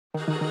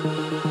And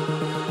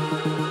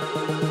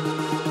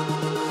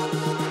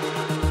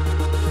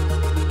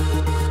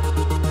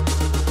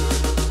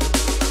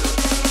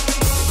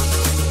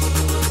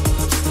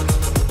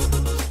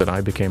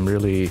I became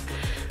really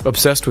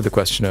obsessed with the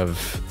question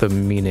of the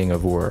meaning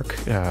of work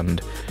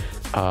and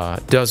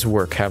does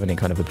work have any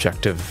kind of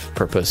objective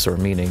purpose or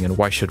meaning, and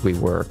why should we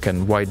work,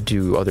 and why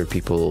do other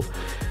people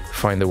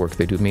find the work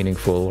they do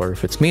meaningful, or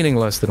if it's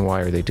meaningless, then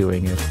why are they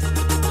doing it?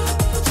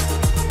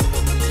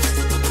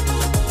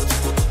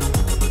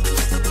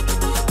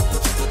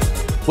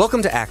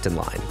 Welcome to Acton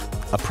Line,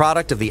 a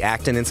product of the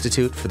Acton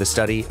Institute for the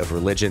Study of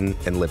Religion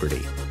and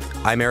Liberty.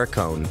 I'm Eric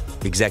Cohn,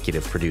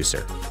 executive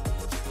producer.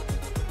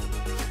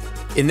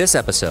 In this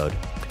episode,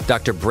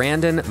 Dr.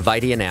 Brandon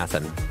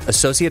Vaidyanathan,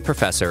 associate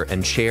professor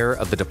and chair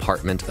of the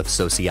Department of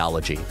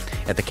Sociology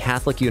at the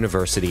Catholic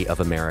University of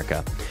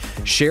America,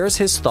 shares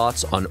his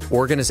thoughts on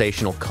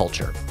organizational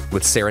culture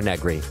with Sarah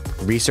Negri,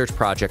 research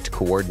project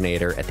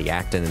coordinator at the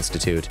Acton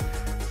Institute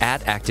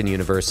at Acton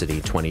University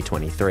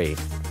 2023.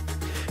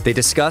 They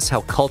discuss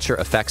how culture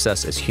affects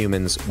us as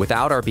humans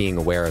without our being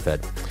aware of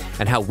it,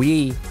 and how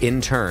we,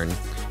 in turn,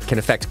 can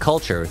affect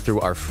culture through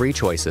our free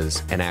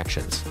choices and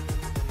actions.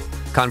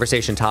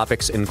 Conversation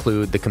topics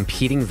include the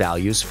competing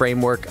values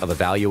framework of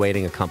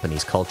evaluating a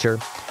company's culture,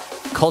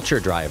 culture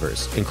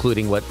drivers,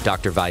 including what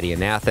Dr.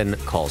 Vaidyanathan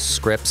calls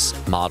scripts,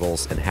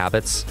 models, and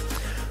habits,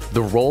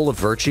 the role of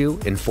virtue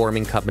in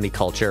forming company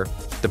culture,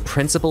 the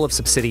principle of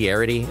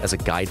subsidiarity as a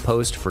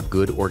guidepost for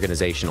good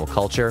organizational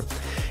culture,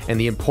 and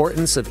the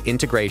importance of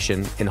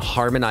integration in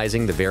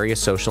harmonizing the various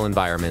social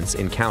environments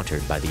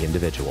encountered by the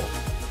individual.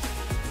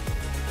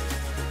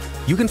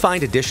 You can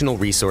find additional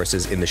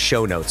resources in the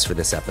show notes for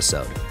this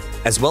episode,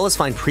 as well as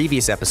find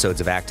previous episodes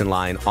of Acton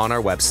Line on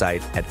our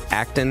website at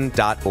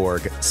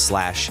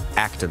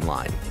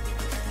acton.org/actonline.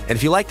 And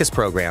if you like this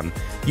program,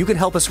 you can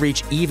help us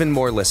reach even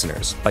more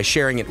listeners by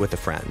sharing it with a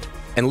friend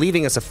and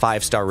leaving us a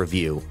 5-star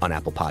review on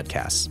Apple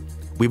Podcasts.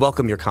 We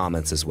welcome your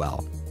comments as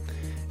well.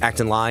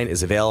 Acton Line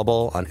is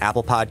available on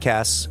Apple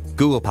Podcasts,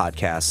 Google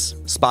Podcasts,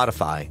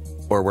 Spotify,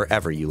 or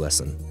wherever you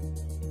listen.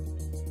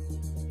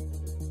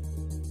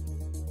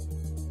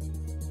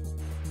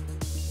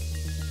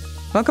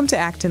 Welcome to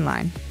Acton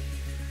Line.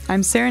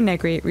 I'm Sarah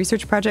Negri,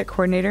 Research Project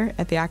Coordinator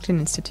at the Acton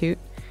Institute,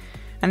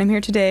 and I'm here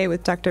today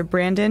with Dr.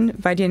 Brandon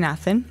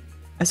Vaidyanathan,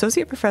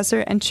 Associate Professor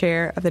and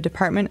Chair of the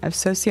Department of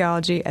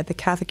Sociology at the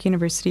Catholic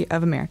University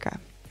of America.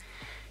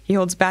 He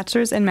holds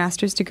bachelor's and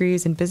master's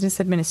degrees in business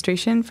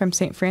administration from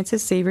St.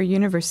 Francis Xavier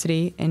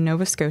University in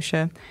Nova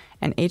Scotia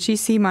and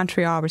HEC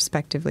Montreal,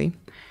 respectively,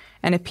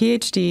 and a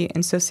PhD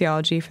in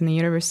sociology from the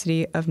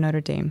University of Notre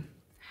Dame.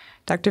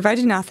 Dr.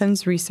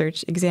 Vaidyanathan's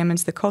research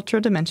examines the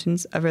cultural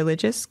dimensions of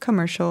religious,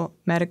 commercial,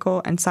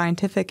 medical, and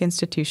scientific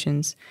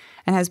institutions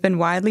and has been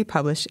widely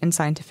published in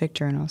scientific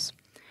journals.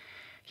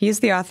 He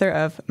is the author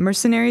of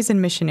Mercenaries and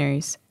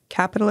Missionaries,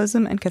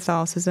 Capitalism and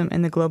Catholicism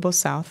in the Global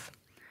South,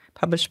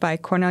 published by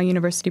Cornell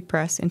University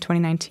Press in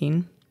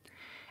 2019,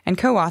 and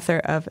co-author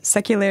of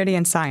Secularity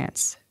and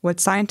Science, What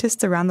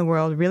Scientists Around the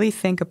World Really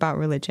Think About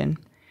Religion,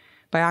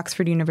 by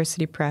Oxford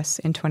University Press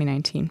in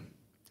 2019.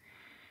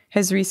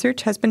 His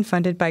research has been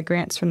funded by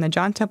grants from the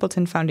John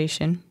Templeton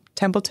Foundation,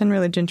 Templeton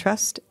Religion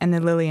Trust, and the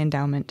Lilly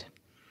Endowment.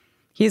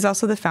 He is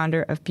also the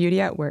founder of Beauty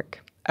at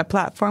Work, a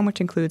platform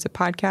which includes a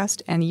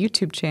podcast and a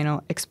YouTube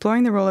channel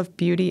exploring the role of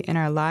beauty in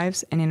our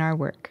lives and in our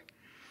work.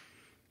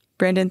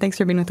 Brandon, thanks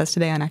for being with us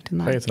today on Acton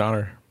Line. Hey, it's an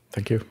honor.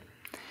 Thank you.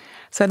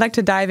 So I'd like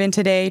to dive in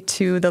today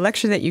to the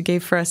lecture that you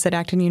gave for us at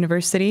Acton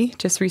University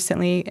just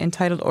recently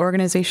entitled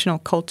Organizational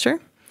Culture.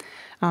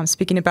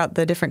 Speaking about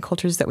the different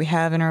cultures that we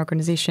have in our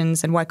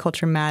organizations and why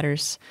culture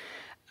matters.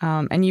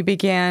 And you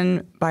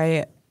began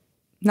by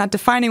not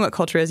defining what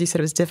culture is. You said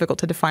it was difficult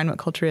to define what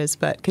culture is,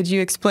 but could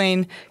you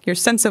explain your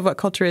sense of what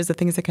culture is, the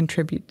things that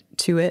contribute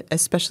to it,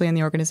 especially in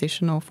the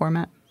organizational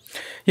format?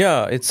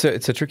 Yeah, it's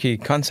a tricky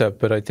concept,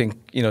 but I think,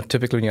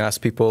 typically when you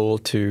ask people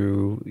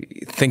to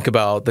think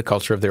about the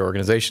culture of their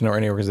organization or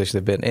any organization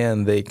they've been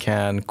in, they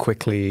can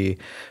quickly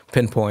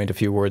pinpoint a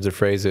few words or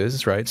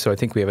phrases, right? So I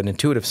think we have an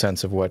intuitive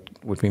sense of what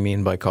we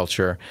mean by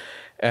culture,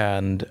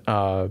 and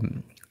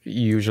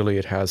usually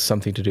it has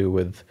something to do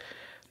with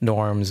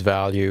norms,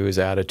 values,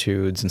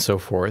 attitudes, and so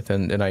forth.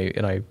 And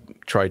I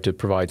tried to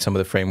provide some of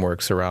the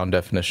frameworks around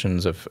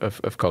definitions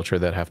of culture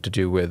that have to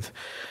do with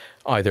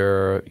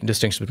either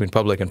distinction between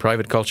public and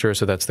private culture,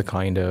 so that's the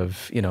kind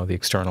of, the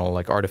external,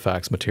 like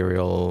artifacts,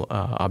 material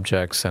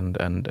objects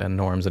and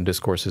norms and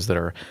discourses that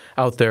are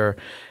out there,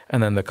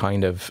 and then the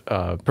kind of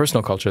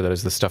personal culture that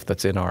is the stuff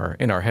that's in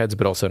our heads,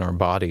 but also in our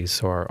bodies,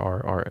 so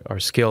our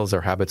skills,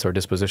 our habits, our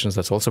dispositions,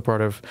 that's also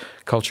part of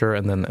culture,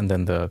 and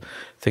then the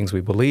things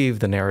we believe,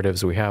 the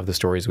narratives we have, the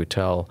stories we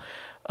tell,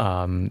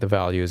 the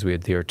values we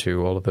adhere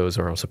to, all of those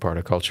are also part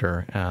of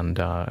culture. And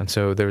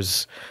so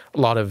there's a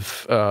lot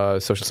of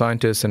social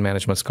scientists and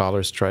management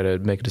scholars try to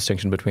make a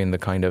distinction between the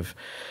kind of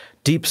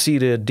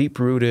deep-seated,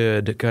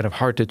 deep-rooted, kind of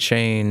hard to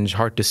change,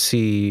 hard to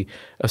see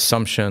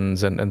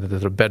assumptions and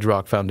the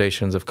bedrock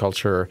foundations of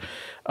culture,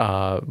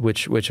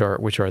 which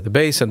are the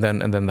base, and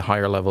then the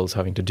higher levels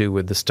having to do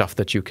with the stuff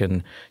that you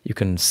can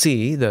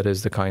see, that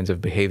is the kinds of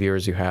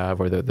behaviors you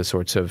have, or the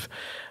sorts of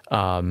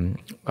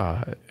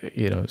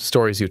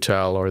stories you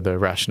tell, or the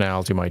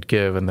rationales you might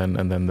give, and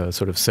then the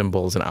sort of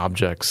symbols and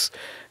objects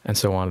and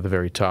so on at the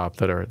very top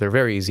they're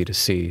very easy to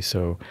see.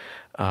 So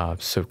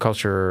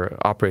culture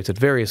operates at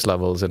various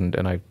levels, and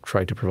I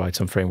tried to provide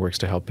some frameworks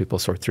to help people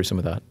sort through some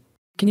of that.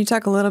 Can you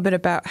talk a little bit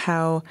about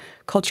how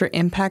culture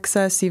impacts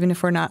us, even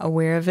if we're not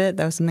aware of it?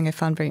 That was something I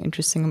found very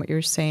interesting in what you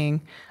were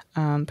saying,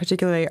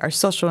 particularly our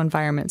social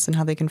environments and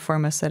how they can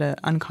form us at an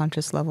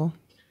unconscious level.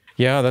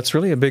 Yeah, that's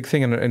really a big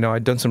thing. And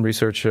I'd done some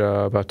research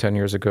about 10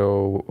 years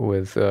ago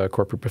with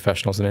corporate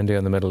professionals in India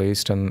and the Middle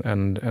East,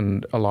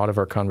 and a lot of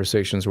our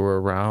conversations were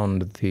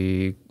around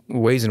the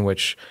ways in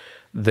which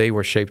they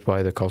were shaped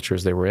by the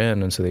cultures they were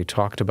in. And so they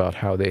talked about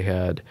how they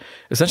had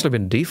essentially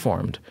been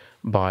deformed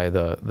by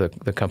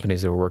the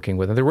companies they were working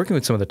with. And they're working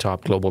with some of the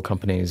top global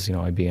companies,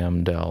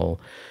 IBM, Dell,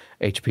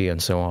 HP, and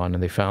so on.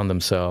 And they found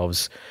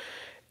themselves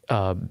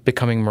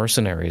becoming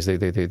mercenaries. They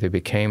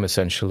became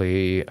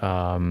essentially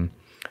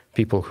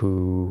people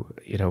who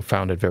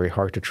found it very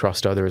hard to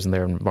trust others in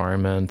their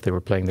environment. They were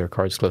playing their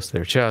cards close to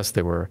their chest.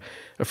 They were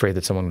afraid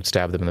that someone would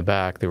stab them in the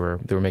back. They were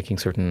making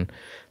certain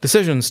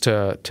decisions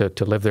to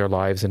live their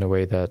lives in a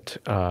way that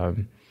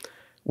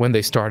when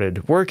they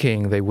started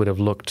working, they would have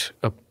looked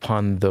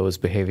upon those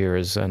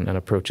behaviors and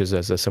approaches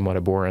as somewhat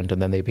abhorrent,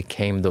 and then they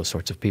became those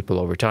sorts of people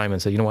over time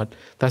and said, you know what,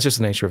 that's just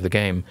the nature of the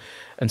game.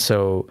 And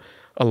so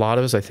a lot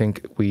of us, I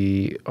think,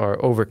 we are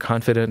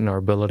overconfident in our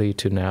ability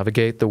to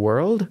navigate the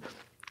world.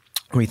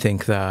 We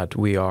think that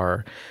we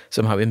are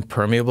somehow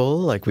impermeable,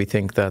 like we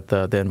think that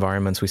the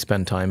environments we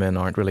spend time in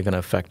aren't really going to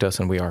affect us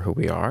and we are who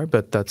we are.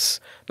 But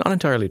that's not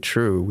entirely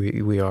true.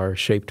 We are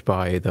shaped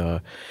by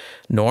the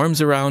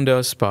norms around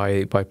us,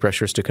 by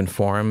pressures to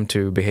conform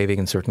to behaving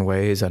in certain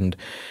ways, and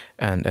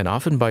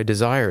often by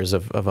desires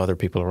of other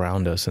people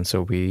around us. And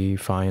so we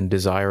find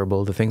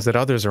desirable the things that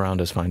others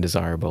around us find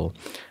desirable.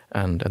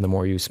 And the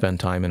more you spend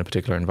time in a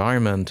particular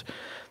environment,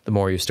 the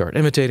more you start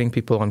imitating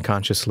people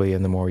unconsciously,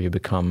 and the more you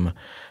become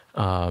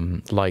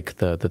like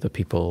the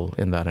people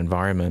in that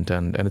environment,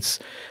 and it's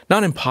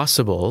not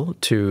impossible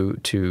to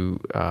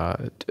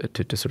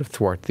sort of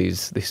thwart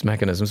these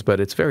mechanisms,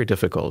 but it's very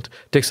difficult.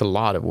 It takes a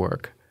lot of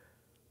work.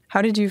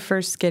 How did you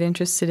first get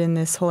interested in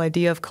this whole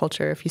idea of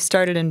culture? If you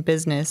started in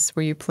business,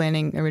 were you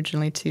planning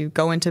originally to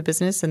go into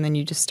business, and then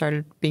you just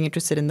started being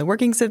interested in the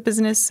workings of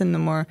business and the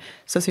more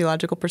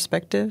sociological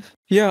perspective?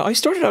 Yeah, I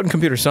started out in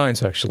computer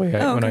science, actually.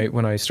 Okay.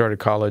 When I started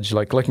college,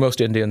 like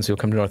most Indians who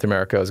come to North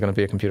America, I was going to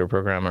be a computer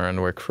programmer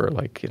and work for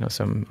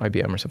some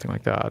IBM or something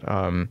like that.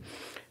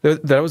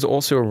 That was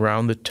also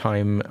around the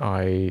time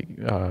I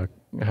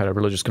had a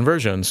religious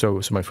conversion. So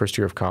my first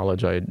year of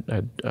college, I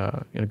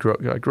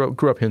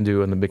grew up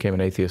Hindu and then became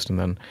an atheist, and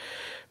then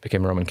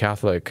became Roman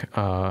Catholic,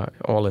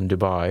 all in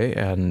Dubai,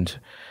 and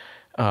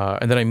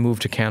then I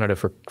moved to Canada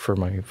for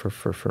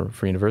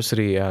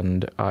university,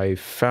 and I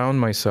found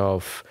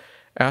myself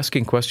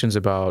asking questions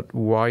about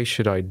why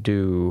should I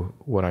do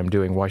what I'm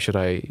doing? Why should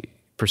I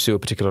pursue a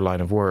particular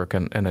line of work?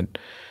 And it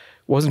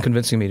wasn't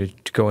convincing me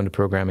to go into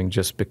programming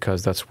just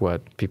because that's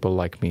what people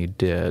like me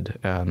did.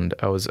 And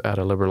I was at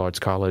a liberal arts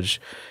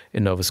college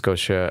in Nova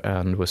Scotia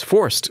and was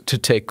forced to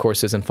take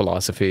courses in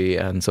philosophy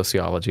and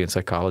sociology and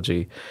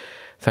psychology,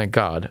 thank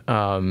God,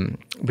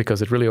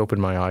 because it really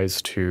opened my eyes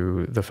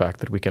to the fact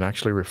that we can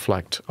actually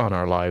reflect on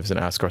our lives and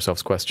ask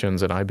ourselves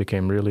questions. And I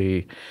became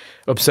really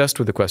obsessed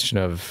with the question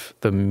of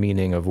the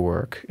meaning of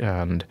work,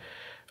 and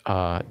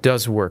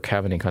does work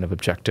have any kind of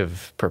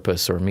objective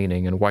purpose or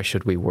meaning, and why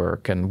should we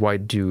work, and why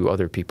do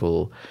other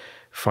people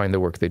find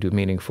the work they do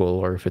meaningful,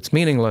 or if it's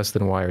meaningless,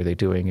 then why are they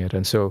doing it?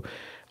 And so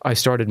I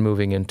started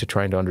moving into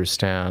trying to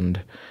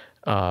understand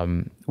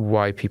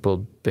why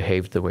people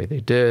behaved the way they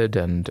did,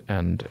 and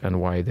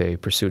why they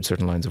pursued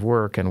certain lines of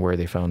work, and where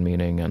they found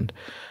meaning. And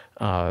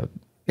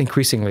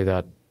increasingly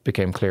that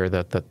became clear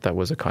that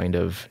was a kind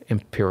of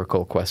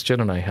empirical question,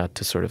 and I had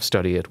to sort of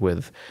study it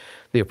with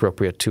the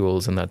appropriate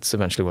tools, and that's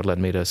eventually what led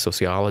me to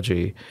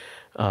sociology.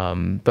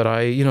 But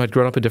I'd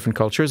grown up in different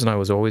cultures, and I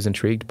was always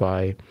intrigued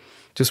by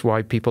just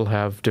why people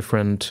have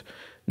different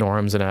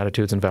norms and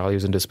attitudes and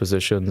values and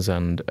dispositions,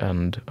 and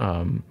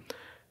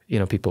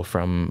people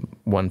from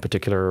one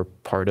particular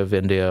part of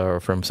India or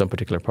from some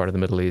particular part of the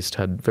Middle East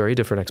had very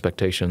different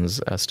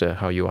expectations as to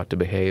how you ought to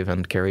behave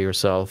and carry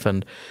yourself,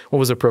 and what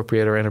was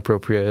appropriate or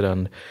inappropriate.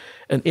 And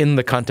in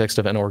the context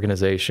of an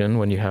organization,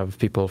 when you have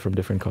people from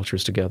different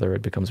cultures together,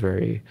 it becomes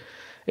very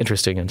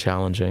interesting and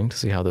challenging to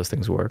see how those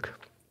things work.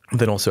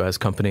 Then also as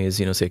companies,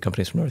 say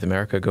companies from North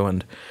America go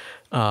and,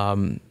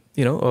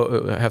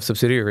 have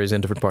subsidiaries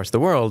in different parts of the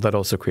world, that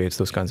also creates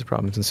those kinds of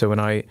problems. And so when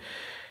I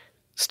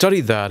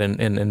studied that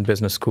in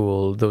business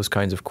school, those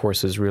kinds of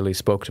courses really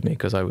spoke to me,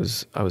 because I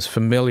was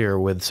familiar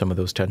with some of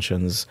those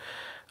tensions.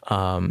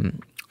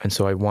 And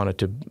so I wanted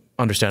to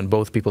understand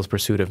both people's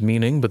pursuit of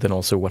meaning, but then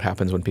also what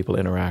happens when people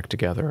interact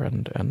together.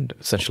 And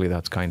essentially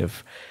that's kind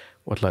of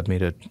what led me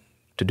to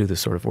do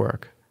this sort of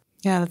work.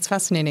 Yeah, that's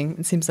fascinating.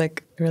 It seems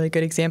like a really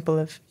good example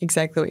of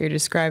exactly what you're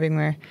describing,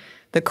 where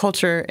the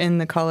culture in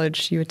the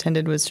college you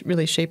attended was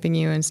really shaping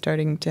you and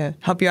starting to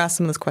help you ask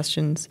some of those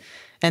questions.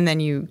 And then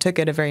you took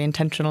it a very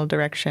intentional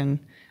direction,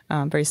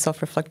 very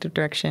self-reflective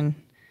direction.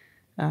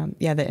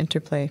 The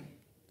interplay,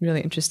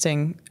 really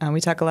interesting.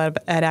 We talk a lot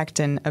at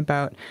Acton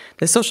about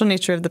the social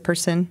nature of the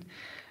person.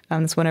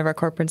 That's one of our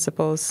core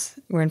principles.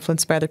 We're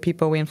influenced by other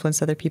people. We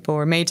influence other people.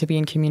 We're made to be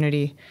in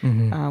community.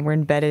 Mm-hmm. We're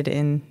embedded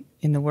in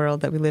the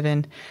world that we live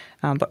in,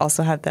 but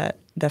also have that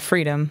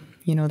freedom,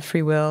 the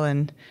free will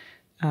and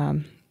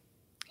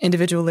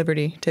individual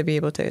liberty to be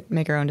able to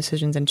make our own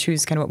decisions and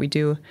choose kind of what we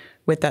do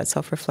with that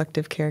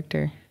self-reflective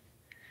character.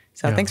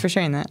 So Thanks for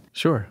sharing that.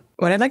 Sure.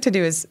 What I'd like to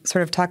do is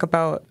sort of talk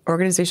about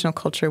organizational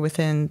culture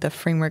within the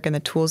framework and the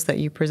tools that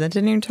you presented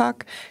in your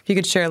talk. If you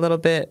could share a little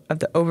bit of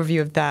the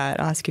overview of that,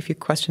 I'll ask you a few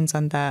questions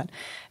on that,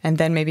 and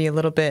then maybe a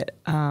little bit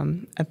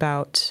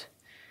about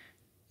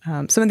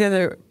some of the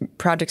other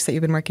projects that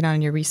you've been working on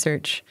in your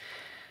research.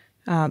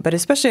 But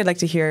especially I'd like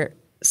to hear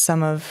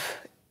some of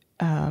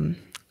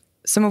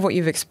what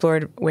you've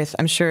explored with,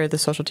 I'm sure, the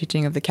social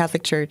teaching of the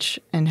Catholic Church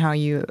and how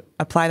you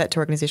apply that to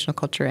organizational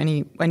culture.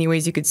 Any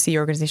ways you could see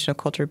organizational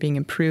culture being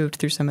improved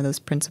through some of those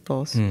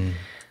principles.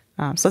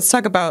 So let's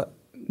talk about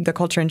the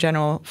culture in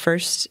general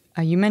first.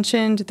 You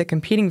mentioned the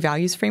competing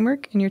values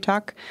framework in your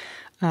talk,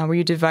 where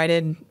you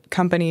divided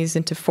companies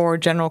into 4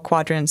 general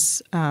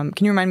quadrants. Can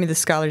you remind me the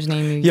scholar's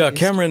name you used?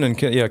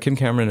 Kim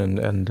Cameron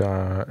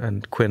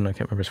and Quinn. I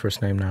can't remember his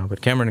first name now, but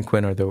Cameron and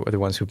Quinn are the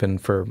ones who've been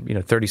for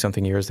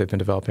 30-something years. They've been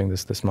developing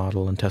this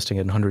model and testing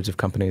it in hundreds of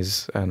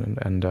companies,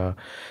 and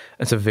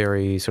it's a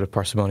very sort of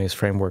parsimonious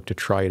framework to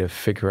try to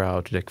figure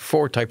out like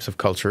 4 types of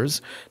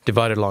cultures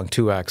divided along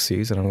 2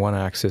 axes, and on one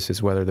axis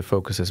is whether the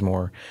focus is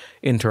more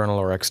internal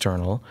or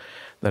external.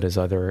 That is,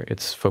 either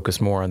it's focused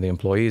more on the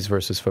employees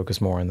versus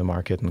focused more on the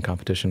market and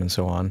competition and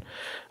so on.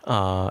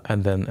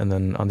 And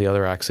then on the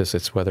other axis,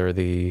 it's whether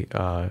the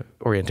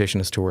orientation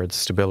is towards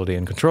stability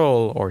and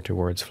control or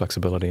towards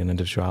flexibility and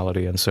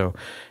individuality. And so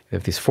you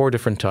have these 4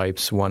 different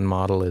types. One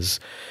model is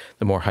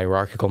the more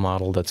hierarchical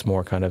model that's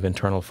more kind of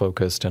internal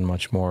focused and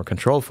much more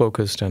control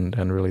focused.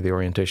 And really the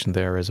orientation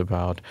there is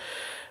about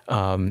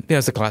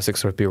it's the classic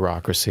sort of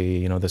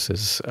bureaucracy. This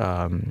is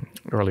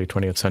early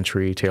 20th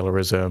century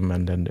Taylorism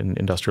and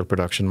industrial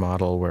production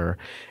model where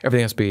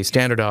everything has to be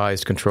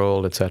standardized,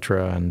 controlled, et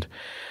cetera. And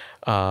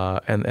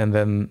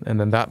then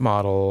that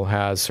model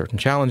has certain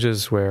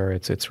challenges where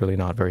it's really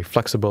not very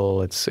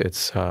flexible.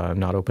 It's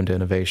not open to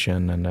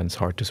innovation, and it's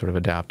hard to sort of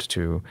adapt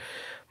to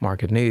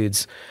market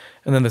needs.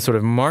 And then the sort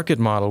of market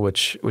model,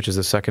 which is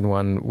the second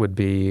one, would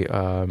be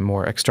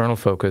more external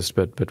focused,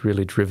 but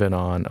really driven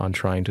on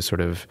trying to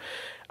sort of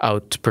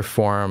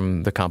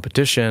outperform the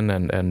competition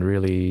and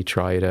really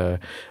try to,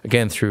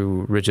 again,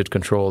 through rigid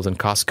controls and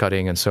cost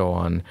cutting and so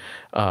on,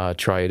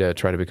 try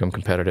to become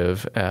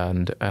competitive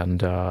and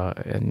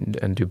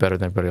do better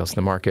than everybody else in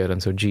the market.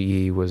 And so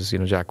GE was,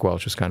 Jack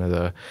Welch was kind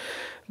of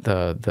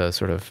the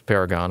sort of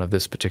paragon of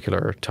this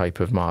particular type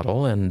of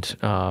model, and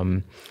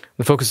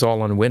the focus is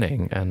all on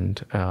winning,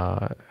 and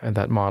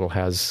that model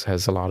has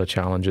a lot of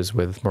challenges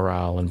with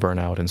morale and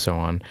burnout and so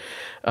on.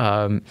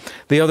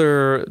 The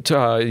other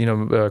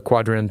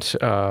quadrant,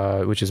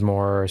 which is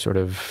more sort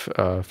of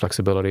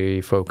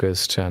flexibility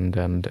focused and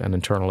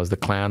internal, is the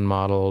clan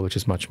model, which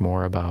is much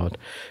more about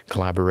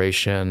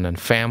collaboration and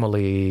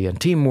family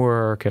and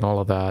teamwork and all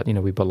of that.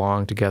 We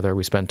belong together,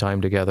 we spend time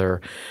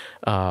together.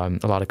 A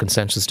lot of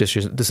consensus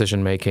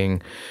decision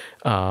making,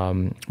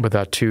 but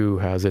that too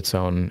has its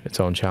own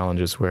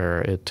challenges where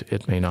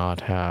it may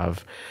not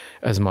have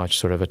as much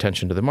sort of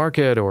attention to the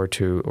market or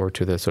to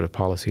the sort of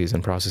policies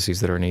and processes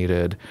that are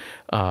needed.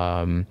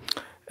 And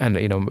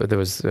there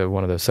was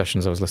one of the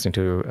sessions I was listening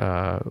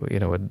to,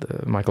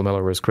 Michael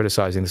Miller was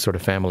criticizing the sort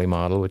of family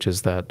model, which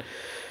is that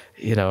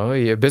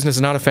your business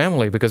is not a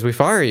family because we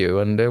fire you,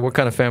 and what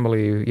kind of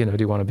family do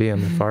you want to be in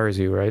that fires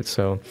you, right?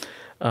 So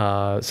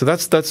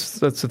that's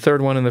the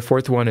third one, and the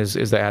fourth one is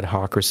the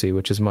adhocracy,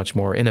 which is much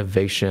more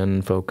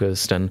innovation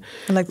focused. And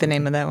I like the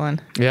name of that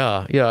one.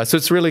 Yeah. So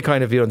it's really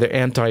kind of the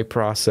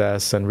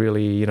anti-process and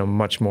really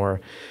much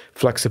more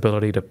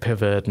flexibility to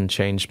pivot and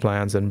change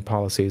plans and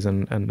policies,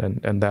 and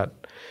that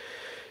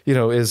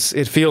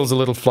it feels a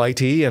little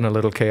flighty and a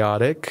little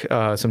chaotic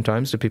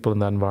sometimes to people in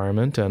that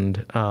environment.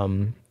 And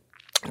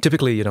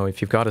typically,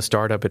 if you've got a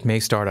startup, it may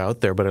start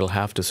out there, but it'll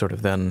have to sort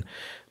of then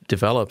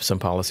develop some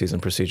policies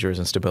and procedures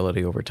and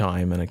stability over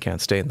time, and it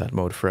can't stay in that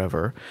mode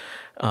forever.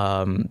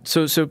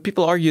 So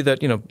people argue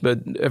that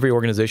every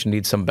organization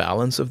needs some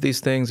balance of these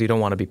things. You don't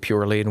want to be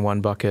purely in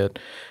one bucket.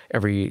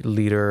 Every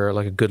leader,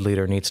 like a good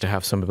leader, needs to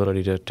have some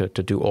ability to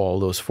do all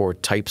those 4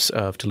 types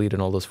to lead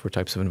in all those 4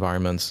 types of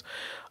environments.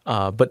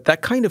 But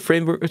that kind of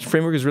framework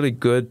is really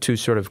good to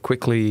sort of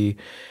quickly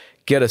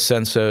get a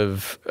sense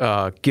of,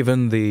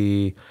 given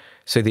the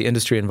say, the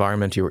industry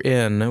environment you're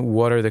in,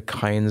 what are the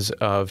kinds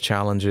of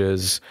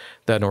challenges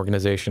that an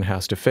organization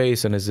has to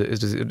face? And is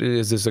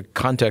this a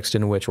context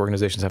in which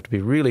organizations have to be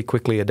really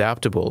quickly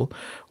adaptable,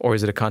 or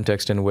is it a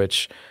context in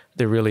which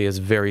there really is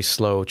very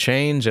slow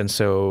change, and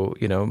so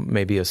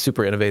maybe a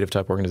super innovative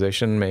type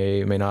organization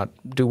may not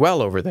do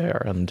well over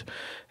there, and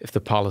if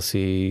the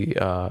policy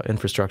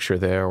infrastructure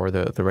there or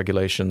the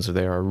regulations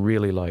there are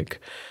really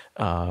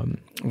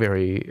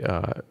very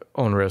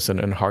onerous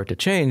and hard to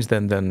change,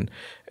 then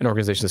an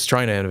organization that's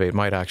trying to innovate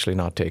might actually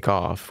not take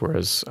off.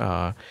 Whereas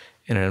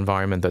in an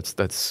environment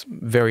that's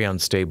very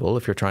unstable,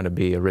 if you're trying to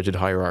be a rigid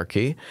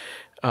hierarchy,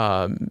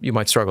 you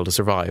might struggle to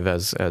survive,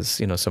 as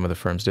some of the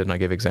firms did. And I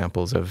gave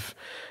examples of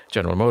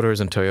General Motors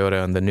and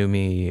Toyota and the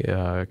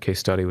NUMMI case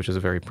study, which is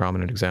a very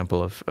prominent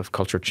example of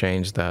culture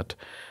change that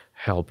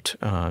helped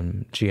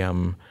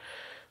GM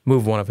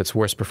move one of its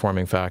worst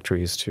performing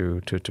factories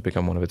to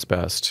become one of its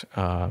best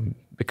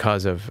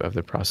because of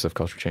the process of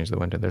culture change that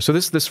went in there. So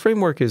this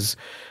framework is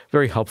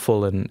very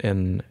helpful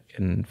in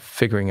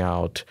figuring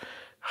out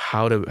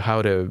how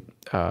to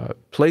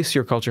place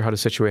your culture, how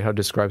to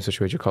describe,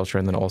 situate your culture,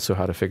 and then also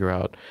how to figure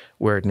out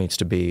where it needs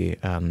to be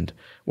and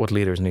what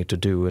leaders need to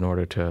do in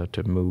order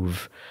to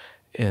move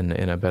in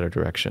a better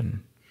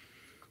direction.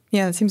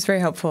 Yeah, it seems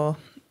very helpful.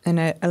 And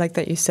I like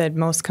that you said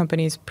most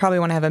companies probably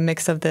want to have a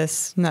mix of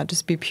this, not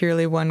just be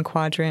purely one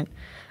quadrant.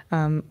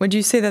 Would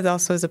you say that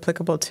also is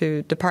applicable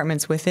to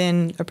departments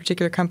within a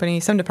particular company?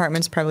 Some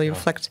departments probably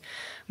reflect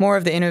more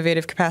of the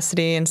innovative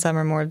capacity, and some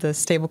are more of the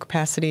stable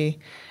capacity.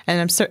 And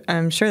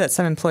I'm sure that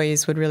some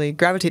employees would really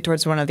gravitate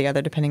towards one or the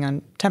other, depending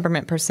on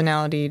temperament,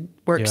 personality,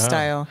 work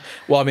style.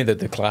 Well, I mean,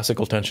 the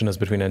classical tension is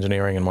between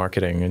engineering and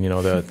marketing, and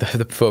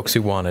the folks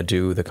who want to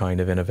do the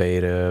kind of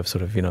innovative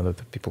sort of the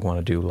people who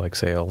want to do like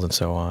sales and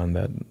so on,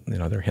 that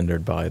they're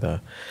hindered by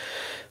the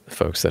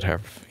folks that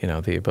have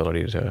the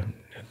ability to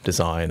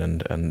design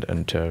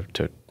and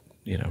to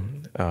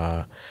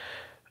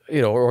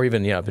or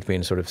even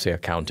between sort of say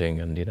accounting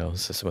and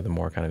some of the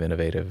more kind of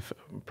innovative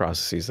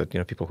processes that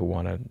people who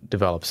want to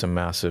develop some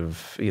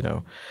massive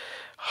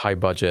high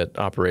budget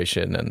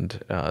operation,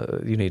 and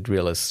you need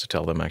realists to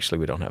tell them actually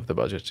we don't have the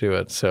budget to do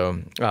it. So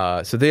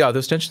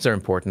those tensions are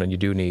important, and you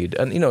do need,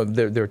 and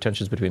there are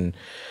tensions between.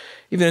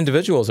 Even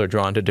individuals are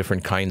drawn to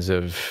different kinds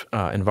of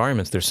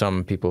environments. There's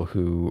some people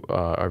who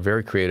are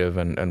very creative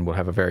and will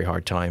have a very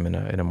hard time in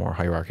a more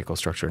hierarchical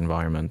structured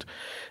environment.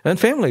 And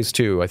families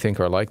too, I think,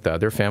 are like that.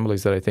 There are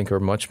families that I think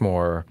are much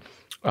more,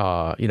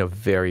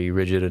 very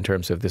rigid in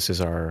terms of this is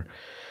our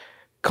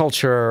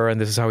culture and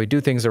this is how we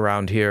do things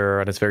around here,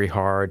 and it's very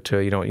hard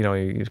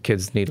to,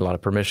 kids need a lot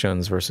of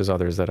permissions versus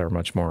others that are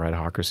much more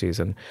adhocracies.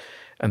 And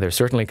there's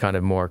certainly kind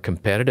of more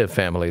competitive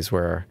families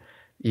where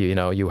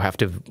you have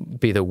to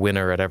be the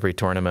winner at every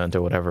tournament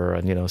or whatever,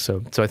 and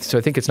so I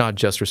think it's not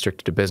just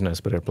restricted to business,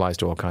 but it applies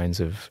to all kinds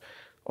of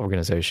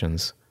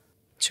organizations.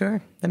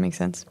 Sure, that makes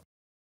sense.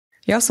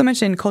 You also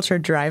mentioned culture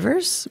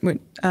drivers,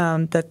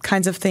 the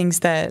kinds of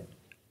things that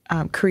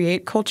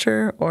create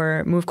culture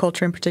or move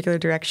culture in particular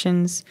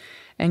directions,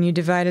 and you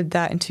divided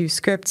that into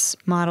scripts,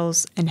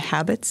 models, and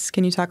habits.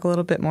 Can you talk a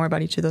little bit more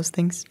about each of those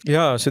things?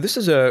 Yeah, so this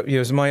is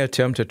is my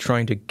attempt at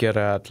trying to get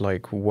at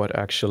what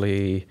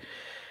actually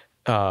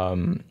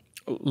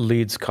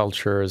leads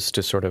cultures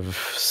to sort of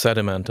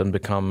sediment and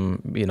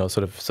become,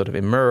 sort of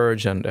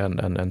emerge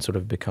and sort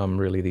of become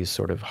really these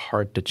sort of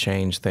hard to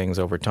change things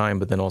over time,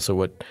 but then also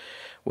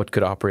what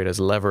could operate as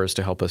levers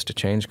to help us to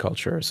change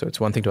culture. So it's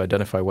one thing to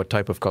identify what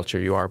type of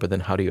culture you are, but then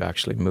how do you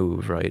actually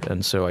move, right?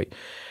 And so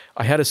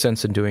I had a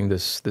sense in doing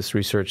this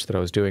research that I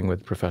was doing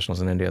with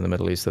professionals in India and the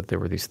Middle East that there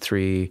were these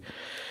three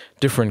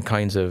different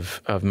kinds of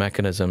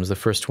mechanisms. The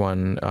first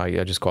one,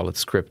 I just call it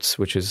scripts,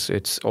 which is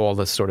it's all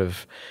this sort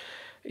of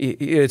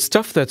it's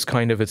stuff that's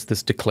it's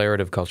this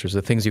declarative cultures,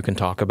 the things you can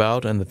talk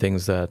about and the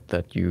things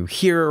that you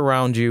hear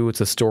around you. It's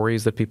the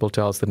stories that people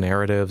tell, it's the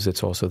narratives.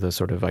 It's also the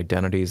sort of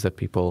identities that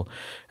people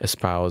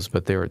espouse.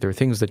 But there are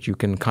things that you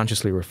can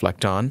consciously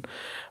reflect on.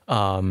 There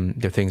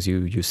are things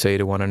you say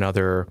to one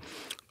another.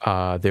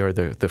 There are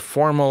the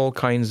formal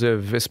kinds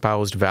of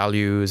espoused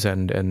values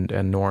and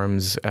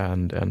norms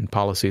and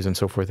policies and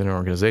so forth in an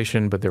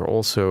organization. But there are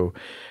also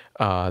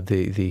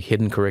the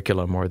hidden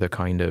curriculum or the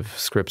kind of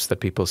scripts that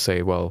people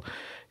say, well,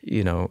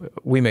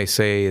 we may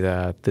say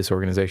that this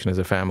organization is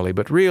a family,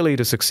 but really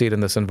to succeed in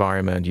this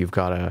environment, you've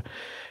got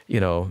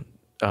to,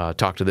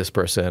 talk to this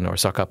person or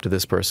suck up to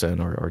this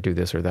person or do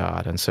this or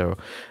that. And so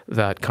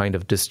that kind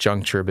of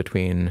disjuncture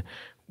between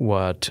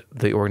what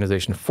the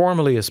organization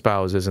formally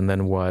espouses and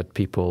then what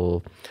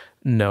people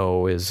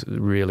know is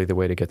really the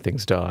way to get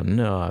things done,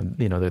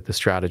 the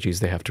strategies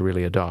they have to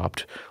really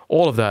adopt,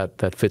 all of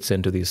that fits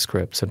into these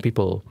scripts. And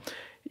people,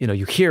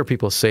 you hear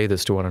people say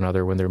this to one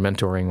another when they're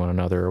mentoring one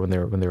another, when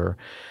they're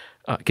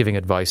giving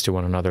advice to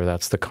one another.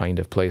 That's the kind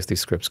of place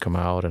these scripts come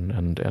out.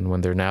 And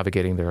when they're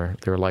navigating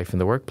their life in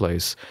the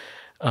workplace,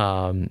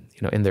 in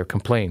their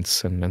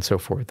complaints and so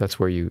forth, that's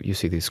where you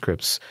see these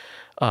scripts.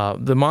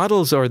 The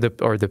models are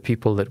the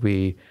people that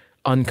we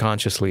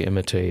unconsciously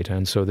imitate.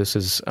 And so this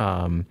is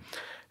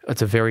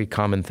it's a very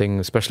common thing,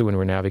 especially when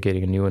we're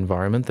navigating a new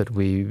environment, that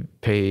we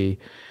pay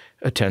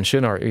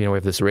attention, or we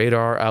have this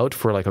radar out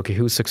for like, okay,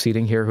 who's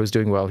succeeding here, who's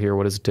doing well here,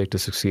 what does it take to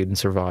succeed and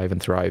survive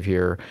and thrive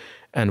here,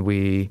 and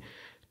we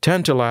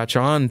tend to latch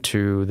on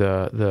to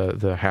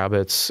the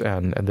habits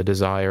and the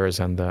desires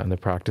and the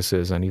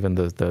practices and even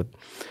the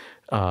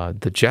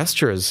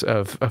gestures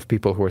of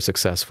people who are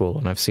successful.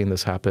 And I've seen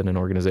this happen in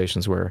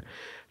organizations where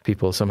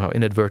people somehow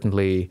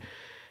inadvertently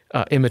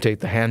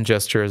imitate the hand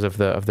gestures of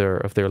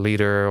their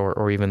leader,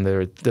 or even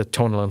the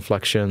tonal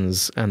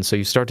inflections, and so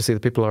you start to see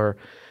that people are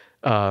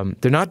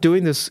they're not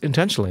doing this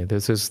intentionally.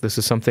 This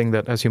is something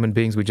that as human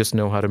beings we just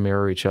know how to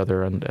mirror each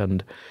other,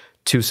 and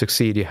to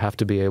succeed you have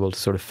to be able to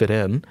sort of fit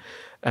in,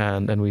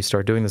 and we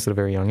start doing this at a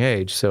very young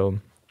age. So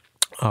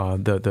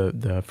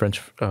the French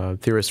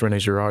theorist René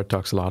Girard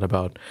talks a lot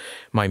about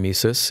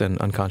mimesis and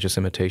unconscious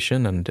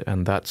imitation,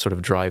 and that sort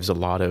of drives a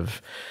lot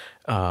of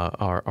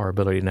our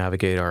ability to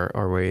navigate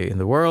our way in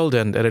the world,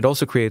 and it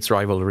also creates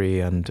rivalry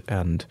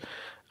and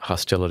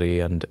hostility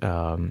and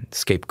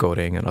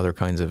scapegoating and other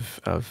kinds of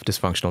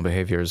dysfunctional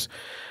behaviors.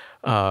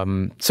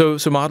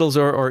 So models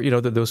are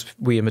those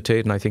we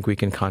imitate, and I think we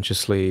can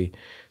consciously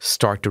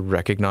start to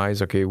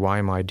recognize, okay, why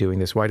am I doing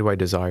this? Why do I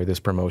desire this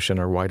promotion?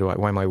 Or why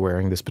am I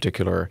wearing this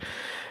particular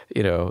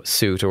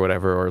suit or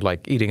whatever, or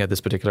like eating at this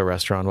particular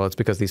restaurant? Well, it's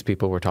because these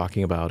people were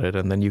talking about it.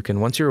 And then you can,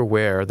 once you're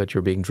aware that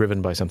you're being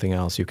driven by something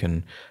else, you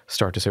can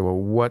start to say, well,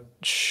 what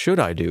should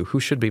I do? Who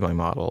should be my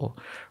model?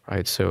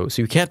 Right? So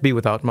you can't be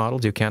without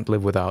models. You can't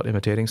live without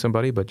imitating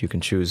somebody, but you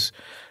can choose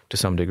to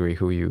some degree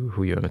who you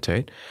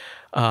imitate.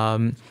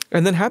 And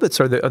then habits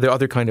are the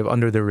other kind of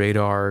under the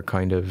radar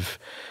kind of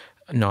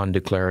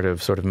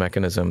non-declarative sort of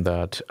mechanism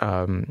that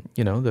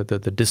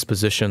the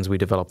dispositions we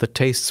develop, the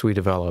tastes we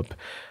develop,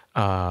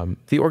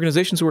 the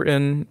organizations we're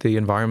in, the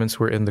environments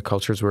we're in, the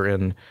cultures we're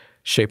in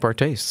shape our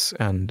tastes.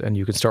 And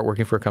you can start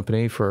working for a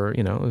company for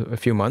a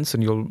few months,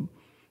 and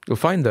you'll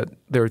find that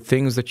there are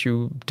things that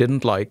you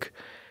didn't like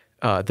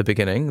at the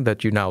beginning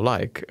that you now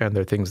like, and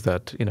there are things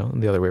that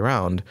the other way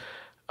around.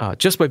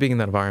 Just by being in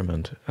that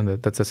environment,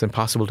 and that's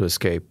impossible to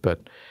escape. But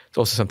it's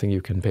also something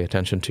you can pay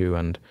attention to,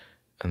 and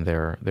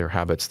there are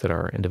habits that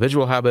are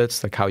individual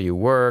habits, like how you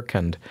work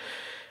and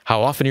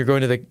how often you're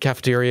going to the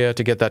cafeteria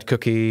to get that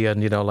cookie,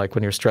 and like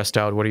when you're stressed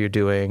out, what are you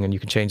doing? And you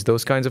can change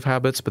those kinds of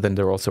habits. But then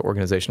there are also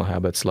organizational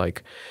habits,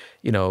 like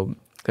the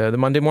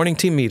Monday morning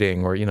team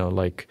meeting, or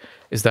like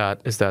is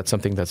that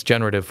something that's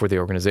generative for the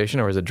organization,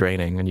 or is it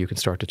draining? And you can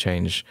start to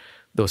change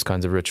those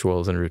kinds of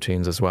rituals and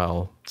routines as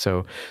well.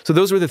 So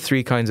those were the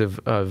three kinds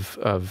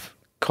of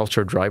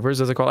culture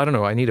drivers, as I call it. I don't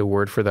know. I need a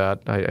word for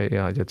that.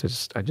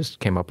 I just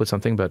came up with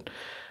something. But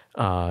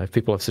if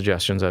people have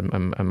suggestions,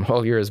 I'm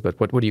all ears. But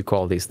what do you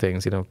call these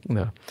things?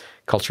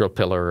 Cultural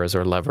pillars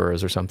or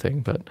levers or something.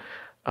 But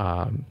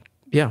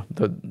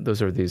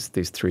those are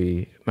these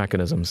three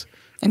mechanisms.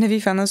 And have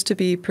you found those to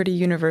be pretty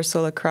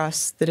universal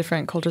across the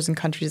different cultures and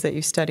countries that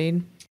you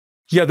studied?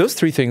 Yeah, those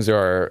three things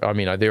are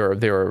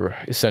they're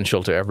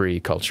essential to every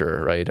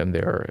culture, right? And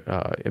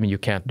you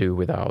can't do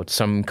without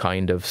some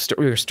kind of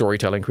we're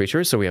storytelling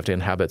creatures, so we have to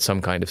inhabit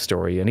some kind of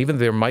story. And even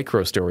they're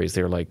micro stories,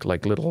 they're like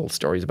little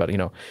stories about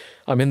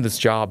I'm in this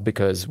job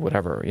because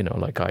whatever,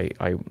 like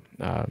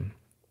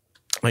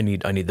I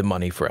need the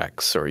money for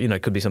X, or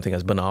it could be something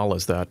as banal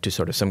as that, to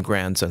sort of some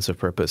grand sense of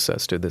purpose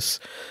as to this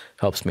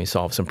helps me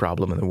solve some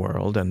problem in the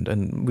world,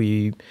 and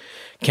we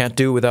can't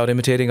do without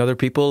imitating other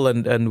people,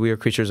 and we are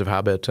creatures of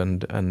habit,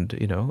 and then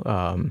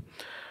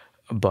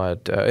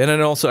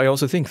also I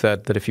also think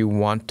that if you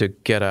want to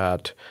get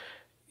at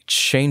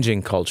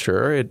changing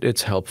culture,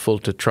 it's helpful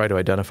to try to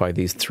identify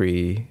these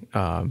three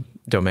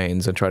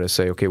domains and try to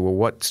say, okay, well,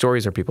 what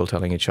stories are people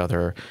telling each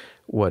other?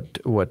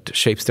 What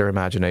shapes their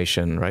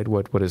imagination, right?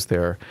 What is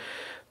the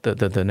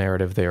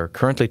narrative they are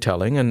currently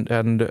telling,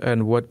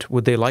 and what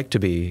would they like to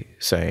be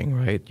saying,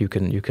 right? You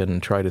can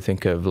try to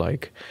think of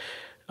like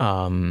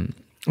some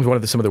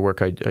of the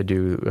work I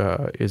do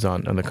is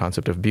on the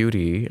concept of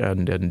beauty,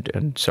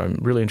 and so I'm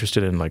really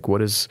interested in like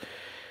what is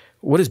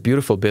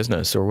beautiful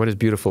business, or what is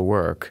beautiful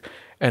work.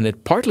 And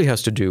it partly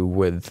has to do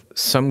with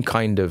some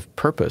kind of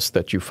purpose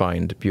that you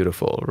find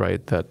beautiful,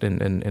 right? That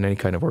in any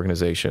kind of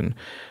organization,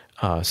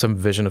 some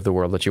vision of the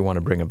world that you want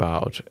to bring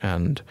about,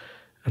 and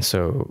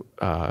so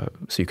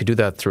you could do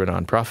that through a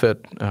nonprofit,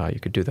 you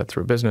could do that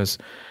through a business.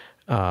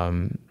 So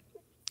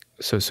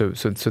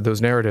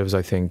those narratives,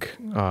 I think,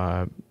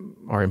 are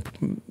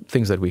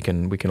things that we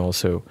can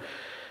also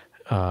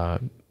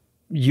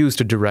use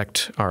to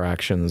direct our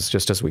actions,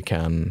 just as we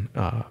can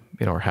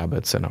our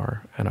habits and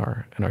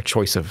our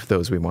choice of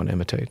those we want to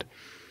imitate.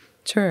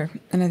 Sure,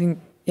 and I think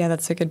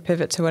that's a good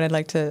pivot to what I'd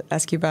like to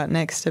ask you about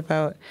next,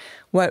 about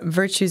what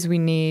virtues we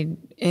need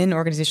in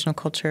organizational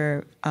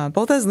culture,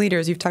 both as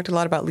leaders. You've talked a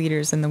lot about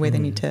leaders and the way they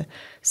need to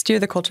steer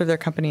the culture of their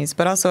companies,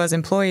 but also as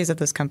employees of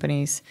those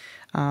companies.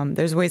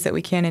 There's ways that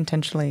we can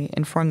intentionally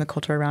inform the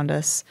culture around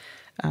us.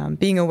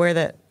 being aware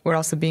that we're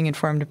also being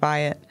informed by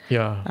it.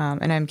 Yeah.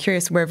 And I'm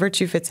curious where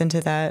virtue fits into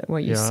that,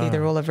 what you see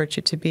the role of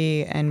virtue to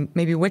be, and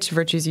maybe which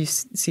virtues you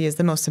see as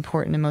the most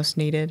important and most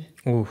needed.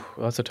 Ooh,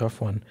 that's a tough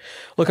one.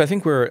 Look, I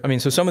think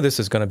so some of this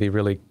is going to be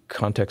really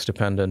context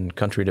dependent,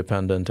 country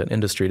dependent, and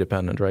industry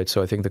dependent, right?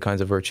 So I think the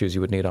kinds of virtues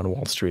you would need on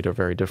Wall Street are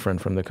very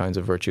different from the kinds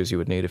of virtues you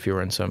would need if you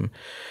were in some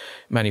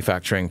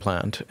manufacturing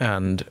plant.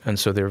 And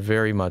so they're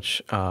very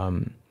much,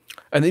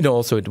 and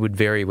also it would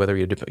vary whether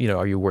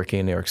are you working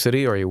in New York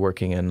City or are you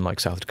working in like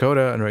South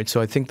Dakota, and right. So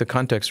I think the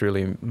context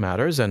really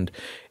matters, and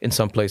in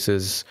some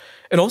places,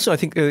 and also I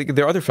think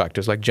there are other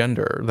factors like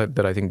gender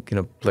that I think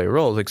play a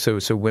role. Like so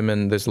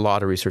women, there's a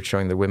lot of research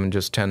showing that women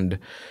just tend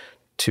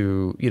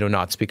to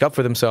not speak up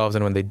for themselves,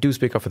 and when they do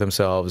speak up for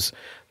themselves,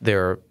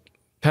 they're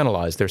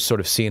penalized. They're sort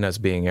of seen as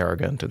being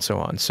arrogant and so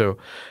on. So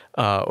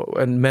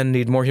and men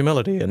need more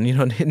humility, and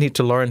need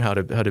to learn how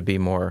to be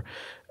more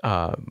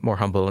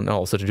humble, and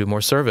also to do more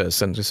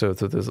service. And so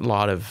there's a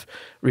lot of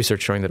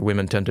research showing that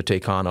women tend to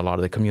take on a lot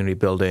of the community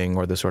building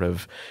or the sort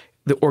of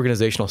the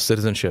organizational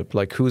citizenship,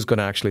 like who's going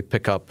to actually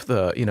pick up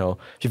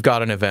if you've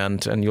got an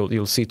event, and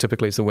you'll see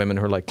typically it's the women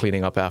who are like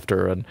cleaning up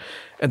after, and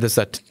there's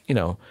that,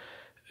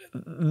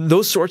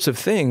 those sorts of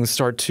things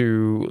start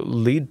to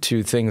lead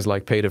to things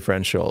like pay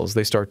differentials.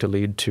 They start to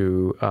lead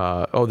to,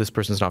 this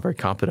person's not very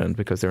competent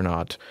because they don't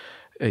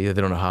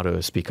know how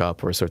to speak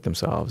up or assert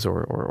themselves,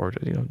 or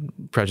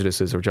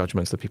prejudices or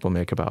judgments that people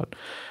make about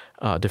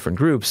different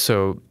groups.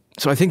 So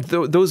I think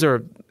those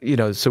are,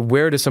 so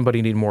where does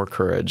somebody need more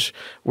courage?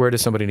 Where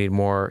does somebody need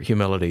more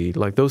humility?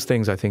 Like those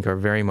things I think are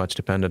very much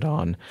dependent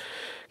on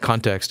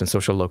context and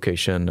social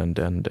location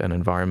and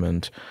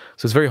environment.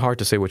 So it's very hard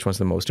to say which one's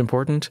the most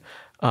important.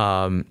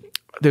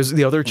 There's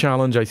the other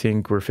challenge I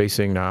think we're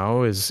facing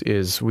now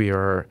is we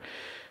are,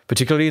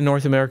 particularly in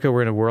North America,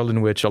 we're in a world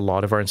in which a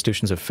lot of our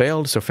institutions have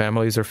failed. So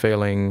families are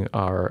failing,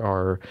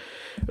 our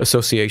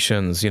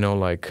associations,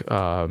 like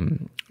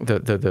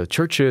the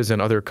churches and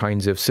other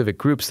kinds of civic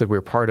groups that we're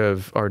part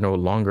of are no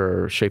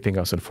longer shaping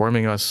us and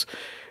forming us.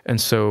 And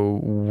so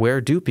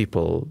where do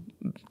people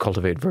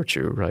cultivate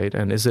virtue, right?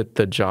 And is it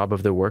the job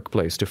of the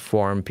workplace to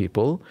form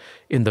people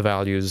in the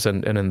values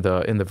and in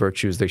the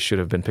virtues they should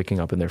have been picking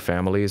up in their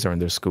families or in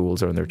their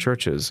schools or in their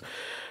churches?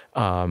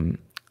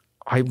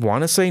 I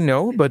want to say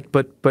no,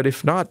 but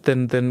if not,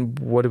 then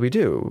what do we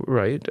do,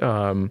 right?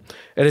 And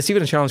it's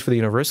even a challenge for the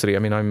university. I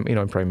mean,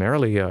 I'm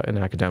primarily an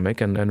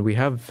academic, and we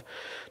have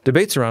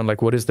debates around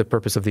like what is the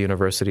purpose of the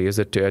university? Is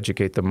it to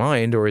educate the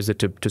mind, or is it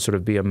to sort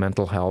of be a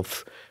mental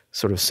health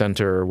sort of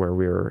center where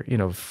we're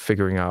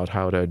figuring out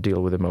how to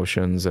deal with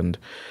emotions? And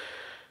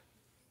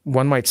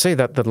one might say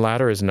that the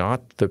latter is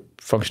not the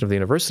function of the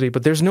university,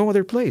 but there's no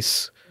other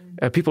place.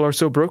 People are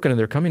so broken, and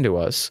they're coming to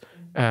us,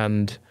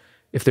 and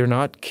if they're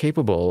not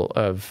capable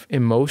of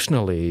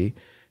emotionally,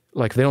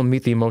 like they don't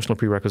meet the emotional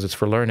prerequisites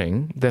for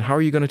learning, then how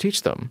are you going to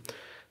teach them?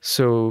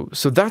 So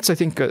that's, I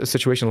think, a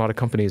situation a lot of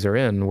companies are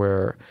in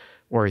where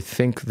I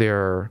think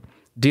they're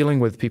dealing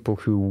with people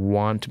who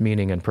want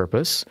meaning and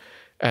purpose,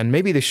 and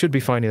maybe they should be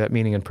finding that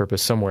meaning and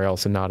purpose somewhere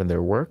else and not in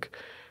their work.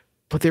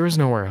 But there is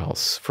nowhere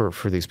else for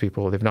these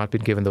people. They've not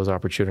been given those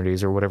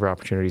opportunities, or whatever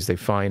opportunities they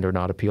find are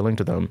not appealing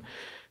to them.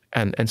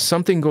 And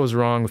something goes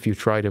wrong if you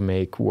try to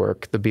make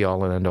work the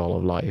be-all and end-all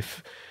of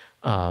life.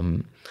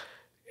 And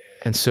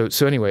so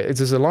anyway,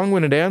 it's a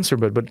long-winded answer,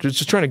 but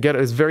just trying to get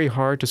it. It's very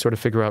hard to sort of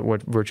figure out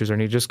what virtues are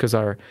needed, just because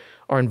our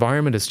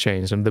environment has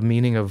changed, and the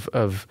meaning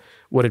of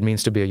what it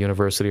means to be a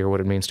university or what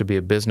it means to be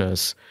a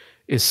business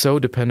is so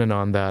dependent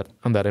on that.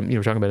 You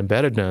were talking about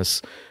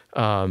embeddedness.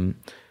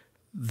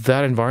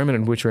 That environment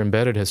in which we're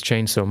embedded has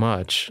changed so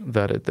much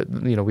that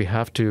we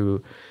have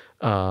to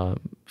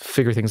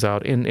figure things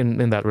out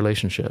in that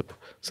relationship.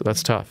 So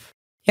that's tough.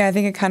 Yeah, I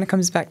think it kind of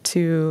comes back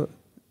to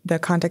the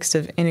context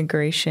of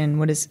integration.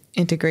 What does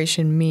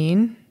integration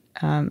mean?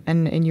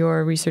 And in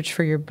your research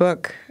for your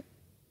book,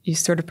 you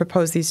sort of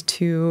propose these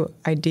two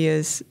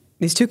ideas,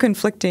 these two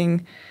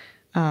conflicting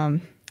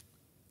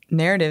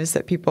narratives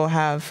that people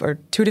have, or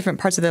two different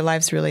parts of their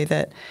lives, really,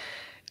 that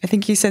I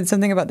think you said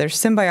something about they're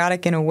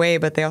symbiotic in a way,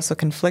 but they also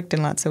conflict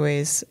in lots of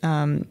ways.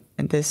 And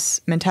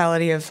this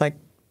mentality of like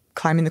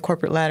climbing the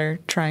corporate ladder,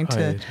 trying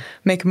to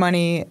make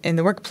money in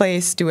the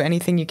workplace, do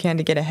anything you can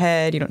to get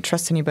ahead. You don't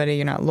trust anybody.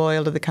 You're not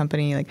loyal to the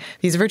company. Like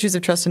these virtues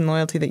of trust and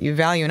loyalty that you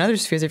value in other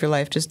spheres of your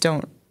life just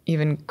don't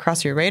even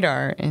cross your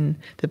radar in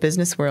the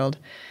business world.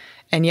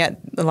 And yet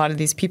a lot of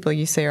these people,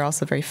 you say, are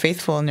also very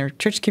faithful in their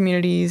church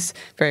communities,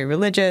 very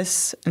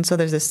religious. And so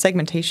there's this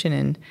segmentation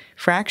and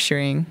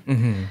fracturing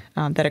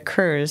that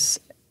occurs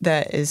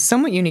that is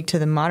somewhat unique to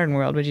the modern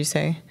world, would you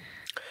say?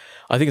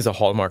 I think it's a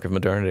hallmark of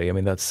modernity. I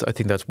mean, I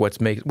think that's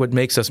what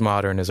makes us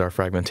modern is our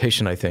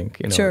fragmentation. I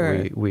think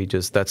Sure. we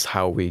just that's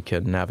how we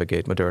can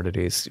navigate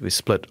modernity. We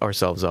split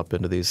ourselves up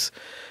into these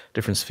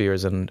different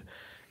spheres. And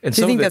do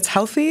you think that's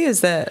healthy? Is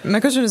that my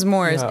question is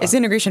more: is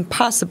integration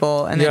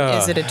possible, and then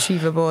is it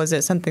achievable? Is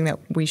it something that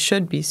we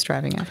should be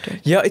striving after?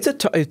 Yeah,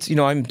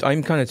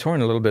 I'm kind of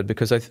torn a little bit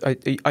because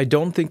I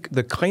don't think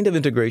the kind of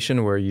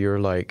integration where you're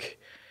like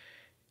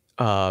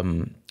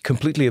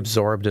completely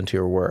absorbed into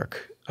your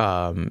work.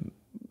 And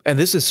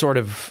this is sort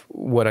of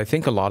what I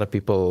think a lot of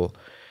people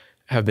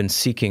have been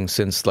seeking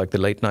since like the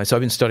late 90s. So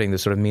I've been studying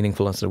this sort of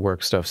meaningfulness of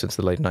work stuff since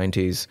the late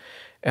 90s.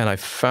 And I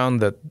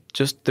found that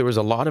just there was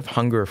a lot of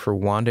hunger for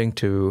wanting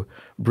to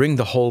bring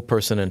the whole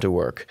person into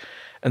work.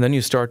 And then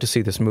you start to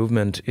see this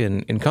movement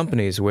in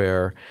companies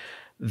where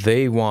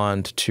they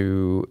want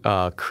to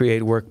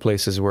create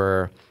workplaces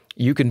where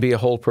you can be a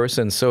whole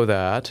person so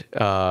that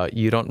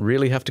you don't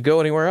really have to go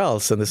anywhere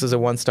else. And this is a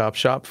one-stop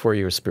shop for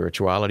your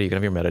spirituality. You can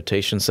have your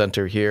meditation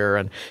center here,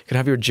 and you can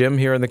have your gym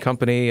here in the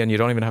company, and you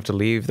don't even have to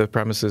leave the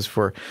premises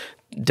for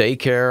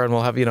daycare. And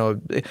we'll have,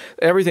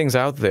 everything's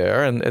out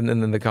there and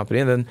in the company.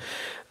 And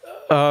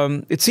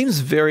then it seems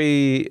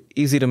very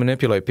easy to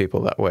manipulate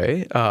people that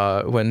way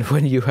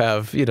when you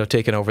have,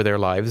 taken over their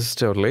lives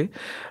totally.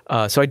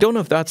 So I don't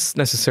know if that's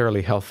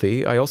necessarily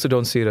healthy. I also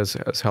don't see it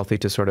as healthy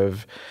to sort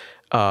of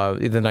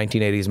the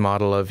 1980s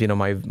model of,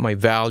 my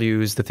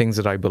values, the things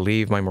that I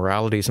believe, my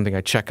morality, something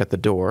I check at the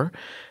door.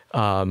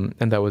 And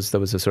that was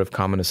a sort of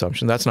common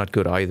assumption. That's not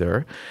good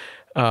either.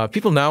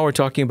 People now are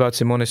talking about,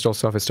 Simone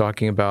Stolzoff is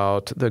talking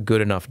about the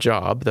good enough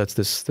job. That's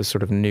this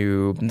sort of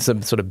new,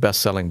 some sort of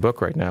best-selling book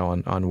right now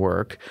on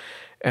work.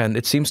 And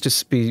it seems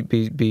to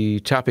be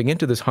tapping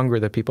into this hunger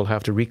that people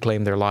have to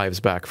reclaim their lives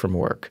back from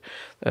work.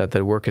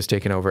 That work has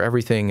taken over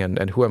everything,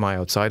 and who am I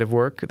outside of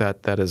work?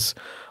 That has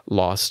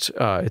lost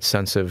its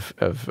sense of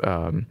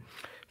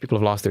people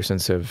have lost their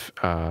sense of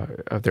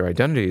their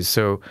identities.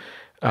 So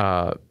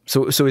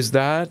is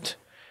that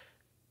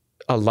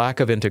a lack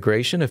of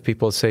integration if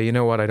people say, you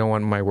know what, I don't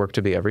want my work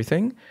to be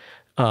everything?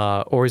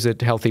 Or is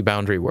it healthy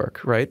boundary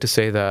work, right? To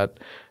say that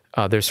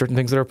there's certain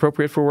things that are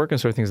appropriate for work and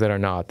certain things that are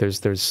not.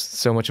 There's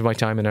so much of my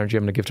time and energy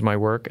I'm going to give to my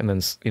work, and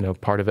then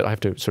part of it I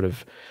have to sort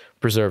of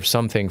preserve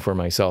something for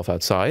myself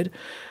outside.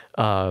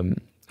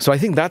 So I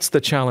think that's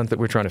the challenge that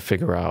we're trying to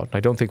figure out. I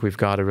don't think we've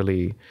got a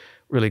really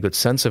good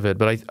sense of it.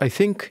 But I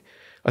think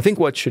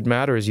what should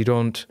matter is you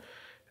don't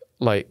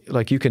like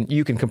you can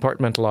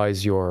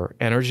compartmentalize your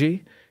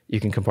energy, you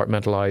can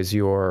compartmentalize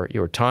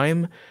your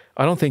time.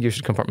 I don't think you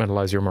should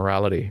compartmentalize your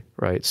morality,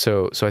 right?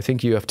 So I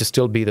think you have to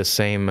still be the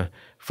same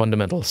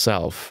fundamental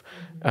self,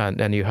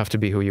 and you have to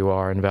be who you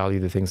are and value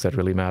the things that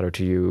really matter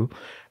to you.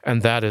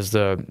 And that is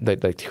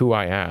like who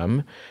I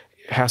am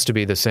has to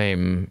be the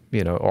same,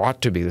 or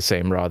ought to be the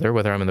same rather,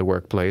 whether I'm in the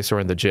workplace or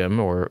in the gym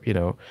or,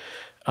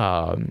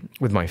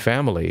 with my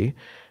family.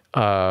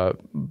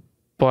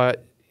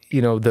 But,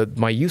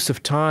 my use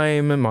of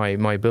time,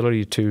 my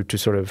ability to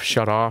sort of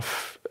shut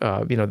off,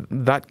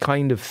 that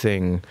kind of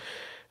thing,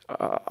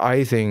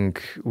 I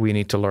think we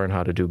need to learn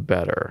how to do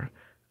better.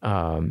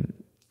 And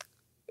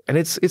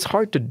it's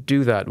hard to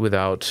do that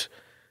without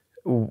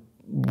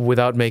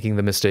making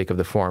the mistake of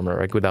the former,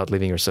 like without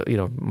leaving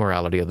your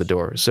morality at the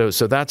door. So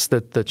that's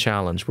the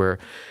challenge. Where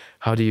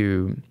how do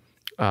you,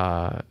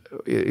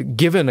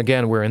 given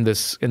again we're in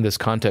this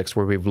context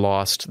where we've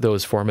lost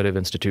those formative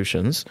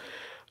institutions,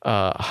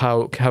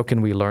 how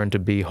can we learn to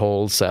be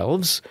whole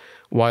selves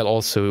while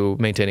also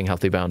maintaining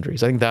healthy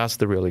boundaries? I think that's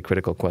the really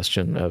critical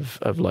question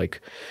of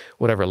like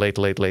whatever late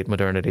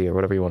modernity or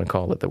whatever you want to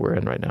call it that we're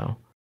in right now.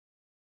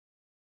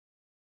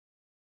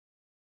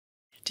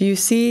 Do you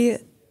see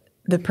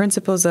the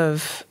principles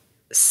of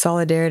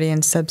solidarity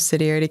and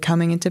subsidiarity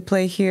coming into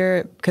play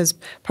here? Because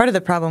part of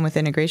the problem with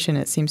integration,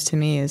 it seems to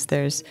me, is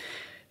there's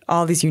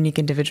all these unique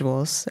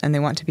individuals, and they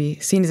want to be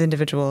seen as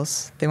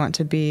individuals. They want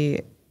to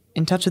be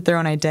in touch with their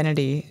own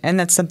identity. And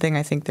that's something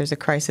I think there's a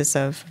crisis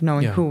of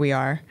knowing who we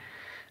are.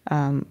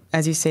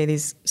 As you say,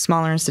 these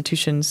smaller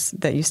institutions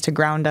that used to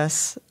ground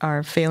us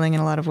are failing in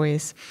a lot of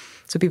ways.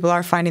 So people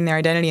are finding their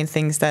identity in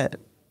things that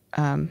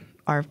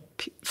are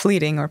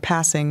fleeting or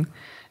passing,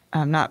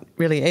 not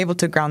really able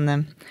to ground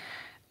them.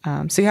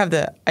 So you have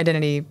the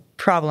identity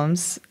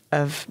problems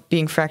of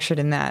being fractured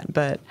in that.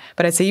 But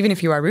I'd say even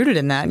if you are rooted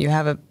in that and you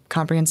have a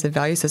comprehensive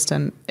value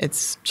system,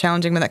 it's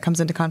challenging when that comes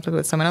into conflict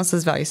with someone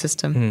else's value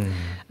system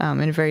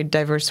in a very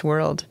diverse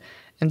world.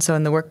 And so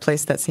in the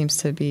workplace, that seems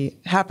to be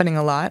happening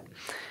a lot.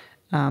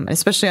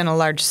 Especially on a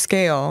large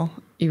scale,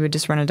 you would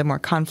just run into more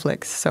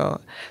conflicts. So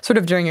sort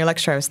of during your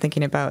lecture, I was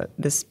thinking about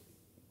this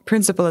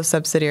principle of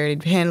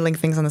subsidiarity, handling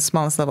things on the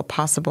smallest level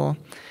possible.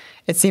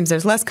 It seems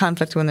there's less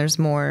conflict when there's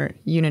more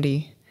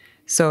unity.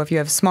 So if you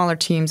have smaller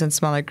teams and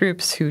smaller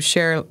groups who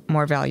share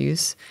more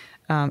values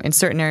in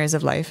certain areas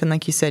of life, and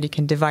like you said, you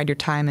can divide your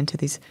time into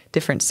these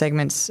different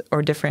segments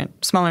or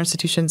different smaller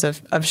institutions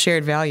of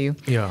shared value.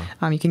 Yeah.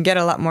 You can get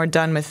a lot more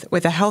done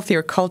with a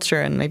healthier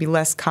culture and maybe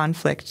less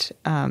conflict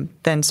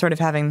than sort of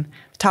having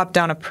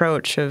top-down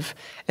approach of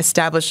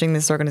establishing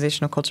this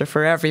organizational culture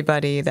for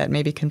everybody that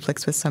maybe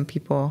conflicts with some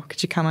people.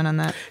 Could you comment on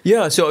that?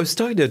 Yeah, so I was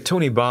talking to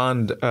Tony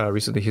Bond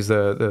recently. He's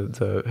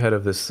the head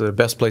of this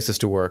Best Places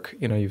to Work.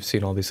 You've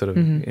seen all these sort of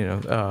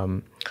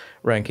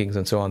rankings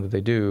and so on that they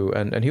do.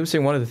 And he was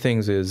saying one of the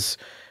things is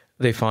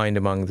they find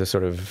among the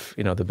sort of,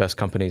 the best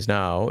companies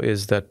now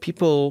is that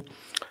people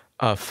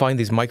find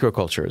these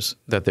microcultures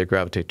that they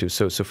gravitate to.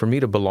 So for me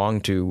to belong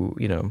to,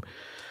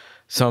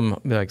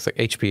 some like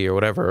HP or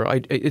whatever,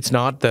 it's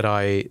not that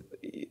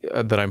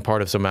that I'm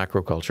part of some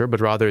macro culture,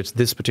 but rather it's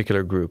this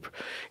particular group.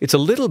 It's a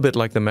little bit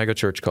like the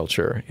megachurch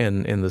culture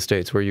in the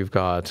States, where you've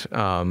got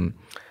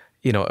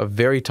a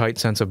very tight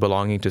sense of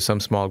belonging to some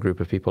small group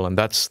of people, and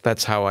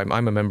that's how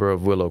I'm a member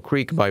of Willow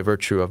Creek by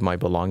virtue of my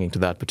belonging to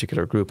that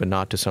particular group, and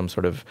not to some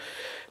sort of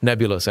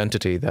nebulous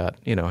entity that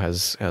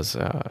has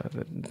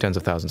tens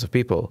of thousands of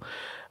people.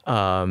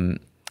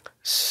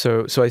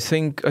 So I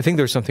think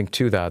there's something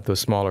to that. Those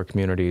smaller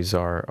communities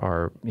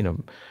are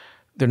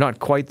they're not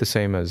quite the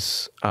same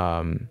as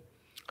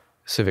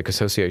civic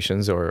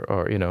associations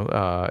or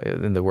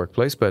in the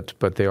workplace, but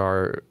they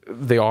are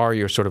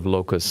your sort of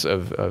locus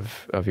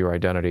of your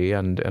identity,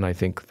 and I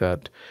think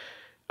that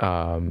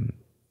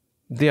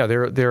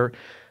there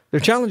are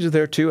challenges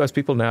there too as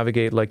people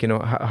navigate,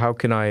 how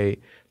can I,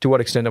 to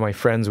what extent am I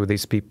friends with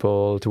these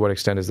people, to what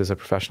extent is this a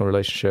professional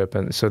relationship,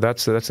 and so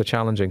that's a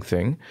challenging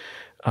thing.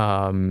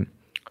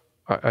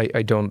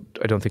 I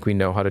don't think we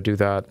know how to do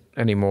that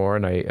anymore,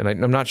 and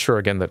I'm not sure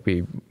again that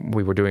we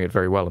were doing it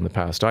very well in the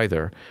past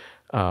either.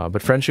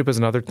 But friendship is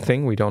another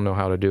thing we don't know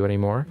how to do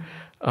anymore.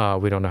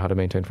 We don't know how to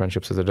maintain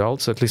friendships as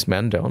adults. At least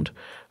men don't.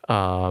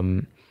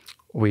 I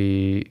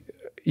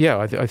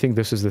think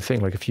this is the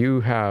thing. Like if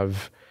you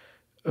have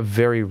a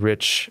very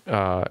rich,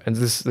 and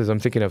this I'm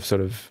thinking of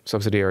sort of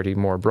subsidiarity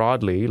more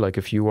broadly. Like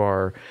if you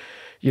are,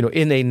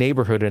 in a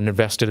neighborhood and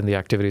invested in the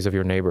activities of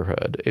your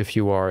neighborhood, if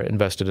you are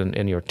invested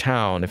in your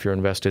town, if you're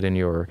invested in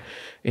your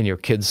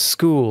kid's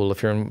school,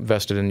 if you're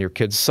invested in your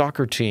kid's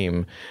soccer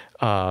team.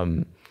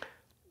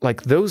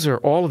 Like those are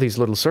all of these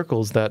little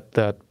circles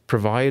that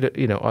provide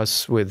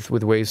us with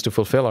ways to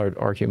fulfill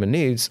our human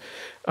needs.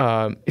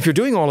 If you're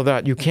doing all of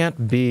that, you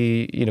can't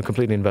be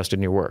completely invested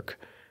in your work,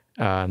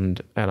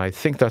 and I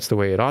think that's the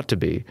way it ought to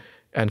be.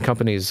 And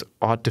companies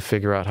ought to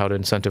figure out how to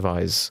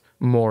incentivize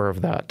more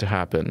of that to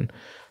happen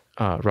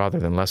rather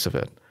than less of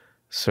it.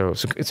 So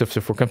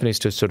for companies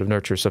to sort of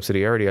nurture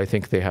subsidiarity, I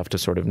think they have to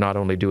sort of not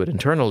only do it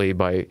internally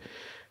by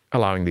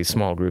allowing these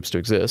small groups to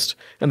exist.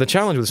 And the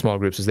challenge with small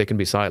groups is they can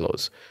be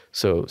silos.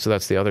 So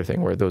that's the other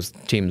thing, where those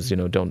teams,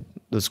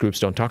 those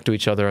groups don't talk to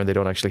each other and they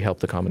don't actually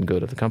help the common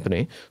good of the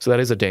company. So that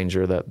is a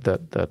danger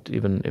that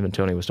even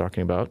Tony was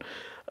talking about.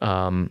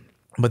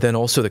 But then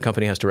also the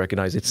company has to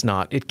recognize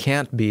it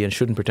can't be and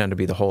shouldn't pretend to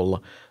be the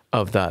whole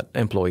of that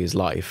employee's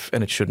life,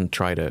 and it shouldn't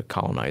try to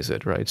colonize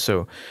it, right?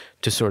 So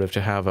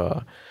to have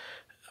a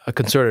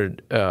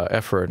concerted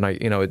effort,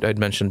 and I'd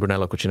mentioned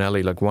Brunello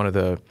Cucinelli, like one of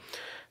the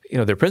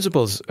their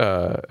principles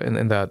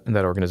in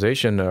that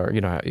organization are,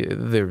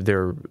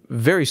 they're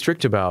very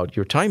strict about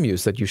your time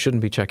use, that you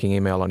shouldn't be checking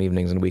email on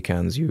evenings and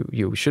weekends.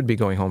 You should be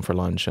going home for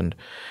lunch. And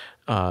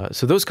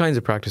so those kinds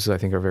of practices I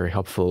think are very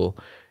helpful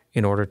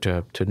in order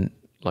to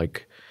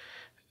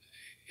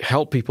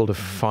help people to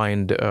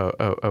find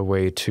a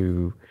way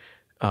to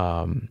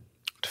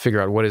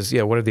figure out what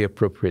are the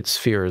appropriate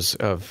spheres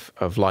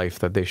of life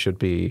that they should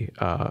be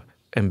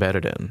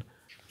embedded in.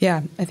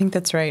 Yeah, I think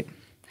that's right.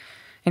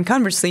 And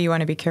conversely, you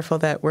want to be careful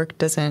that work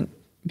doesn't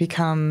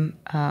become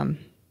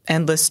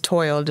endless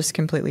toil, just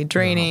completely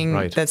draining,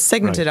 that's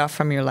segmented off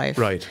from your life.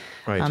 Right.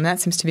 That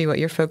seems to be what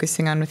you're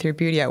focusing on with your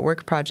Beauty at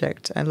Work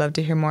project. I'd love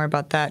to hear more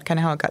about that, kind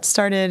of how it got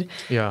started,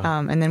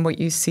 and then what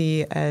you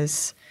see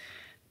as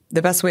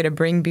the best way to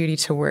bring beauty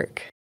to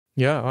work.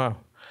 Yeah, wow.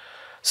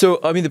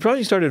 So, the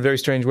project started in a very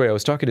strange way. I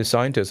was talking to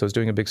scientists. I was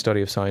doing a big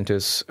study of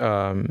scientists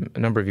a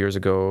number of years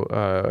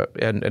ago,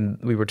 and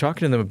we were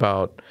talking to them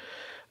about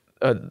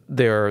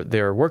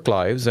their work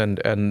lives,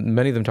 and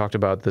many of them talked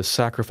about the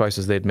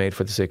sacrifices they'd made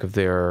for the sake of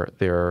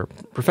their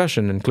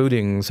profession,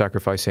 including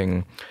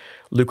sacrificing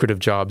lucrative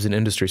jobs in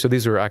industry. So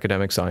these were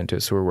academic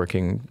scientists who were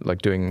working,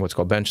 doing what's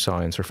called bench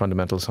science or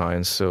fundamental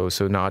science. So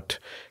not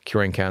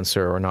curing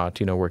cancer or not,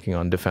 working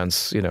on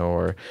defense,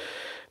 or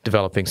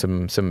developing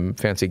some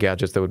fancy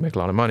gadgets that would make a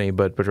lot of money,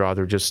 but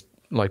rather just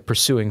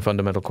pursuing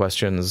fundamental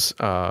questions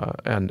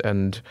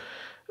and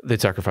they'd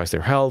sacrifice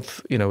their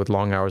health, with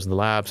long hours in the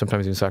lab,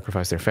 sometimes even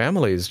sacrifice their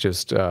families,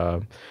 just,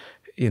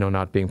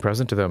 not being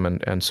present to them.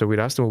 And so we'd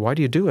ask them, well, why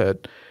do you do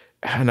it?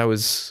 And I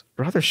was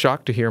rather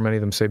shocked to hear many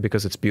of them say,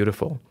 because it's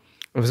beautiful.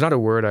 It was not a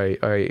word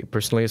I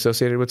personally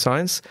associated with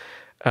science.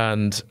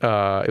 And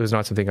it was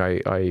not something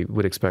I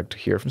would expect to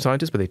hear from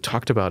scientists, but they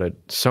talked about it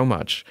so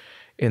much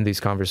in these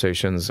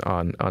conversations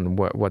on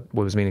what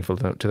was meaningful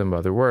to them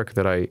about their work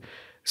that I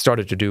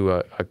started to do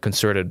a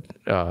concerted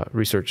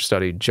research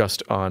study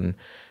just on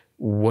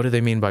what do they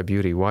mean by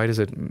beauty? Why does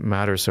it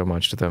matter so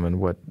much to them? And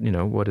what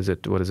does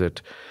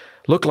it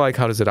look like?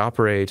 How does it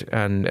operate?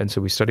 And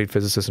so we studied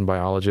physicists and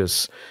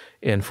biologists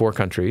in 4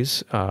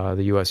 countries,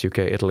 the US, UK,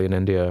 Italy, and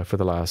India for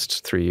the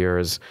last 3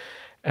 years.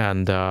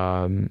 And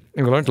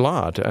we learned a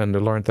lot, and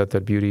we learned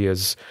that beauty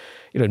is,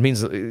 it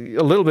means a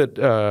little bit,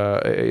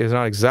 it's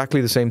not exactly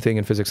the same thing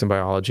in physics and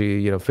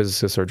biology.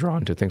 Physicists are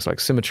drawn to things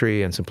like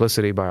symmetry and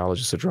simplicity.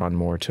 Biologists are drawn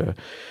more to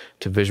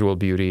visual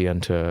beauty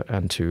and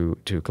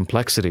to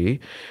complexity.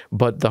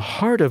 But the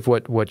heart of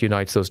what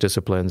unites those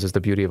disciplines is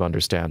the beauty of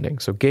understanding.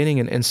 So gaining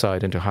an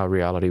insight into how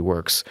reality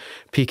works,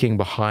 peeking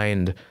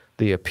behind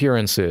the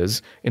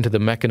appearances into the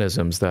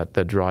mechanisms that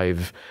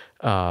drive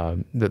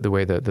the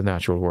way that the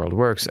natural world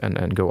works,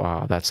 and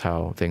go, that's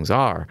how things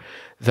are.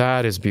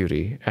 That is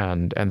beauty,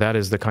 and that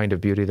is the kind of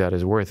beauty that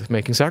is worth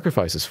making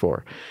sacrifices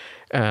for.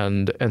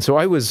 And so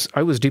I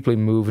was deeply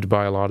moved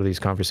by a lot of these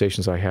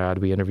conversations I had.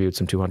 We interviewed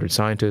some 200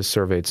 scientists,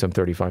 surveyed some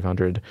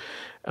 3,500,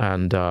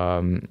 and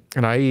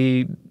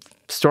I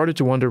started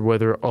to wonder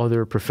whether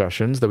other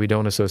professions that we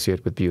don't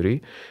associate with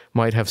beauty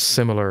might have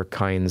similar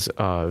kinds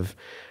of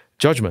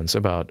judgments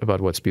about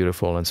what's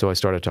beautiful. And so I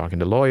started talking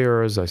to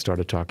lawyers, I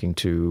started talking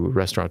to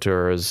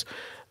restaurateurs,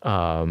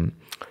 and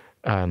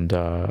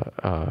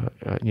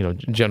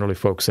generally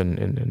folks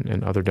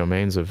in other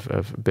domains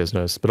of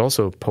business, but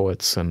also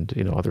poets and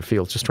other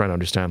fields, just trying to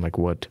understand like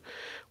what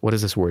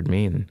does this word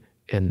mean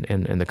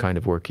in the kind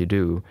of work you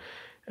do.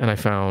 And I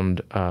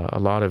found a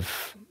lot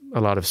of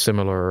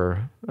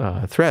similar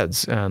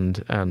threads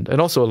and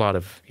also a lot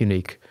of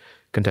unique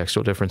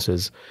contextual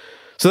differences.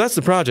 So that's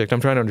the project.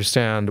 I'm trying to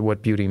understand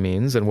what beauty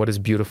means and what is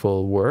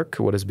beautiful work,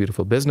 what is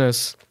beautiful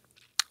business,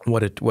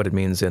 what it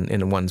means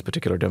in one's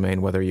particular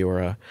domain, whether you're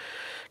a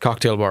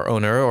cocktail bar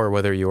owner or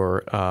whether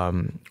you're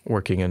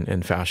working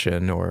in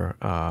fashion or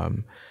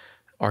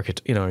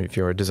if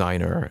you're a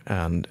designer,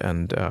 and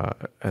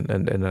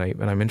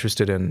I'm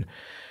interested in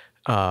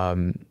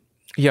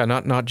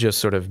not just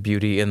sort of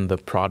beauty in the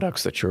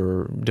products that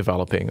you're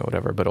developing or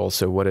whatever, but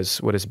also what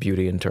is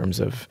beauty in terms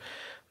of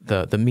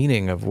the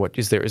meaning of what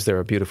is there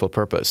a beautiful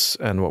purpose,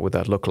 and what would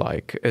that look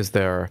like? Is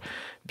there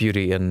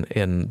beauty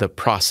in the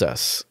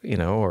process,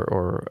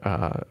 or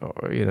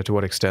to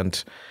what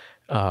extent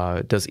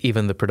does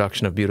even the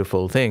production of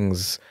beautiful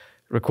things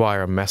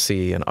require a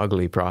messy and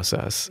ugly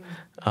process?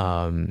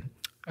 And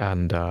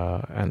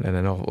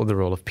then all the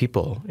role of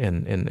people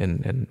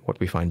in what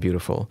we find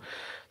beautiful.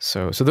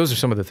 So those are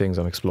some of the things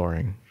I'm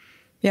exploring.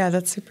 Yeah,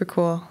 that's super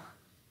cool.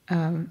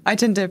 I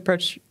tend to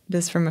approach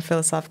this from a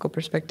philosophical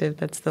perspective.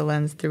 That's the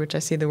lens through which I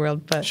see the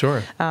world. But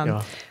sure.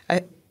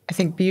 I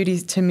think beauty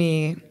to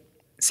me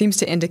seems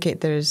to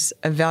indicate there's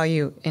a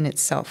value in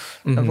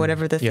itself of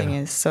whatever the thing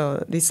is.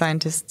 So these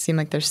scientists seem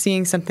like they're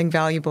seeing something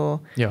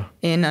valuable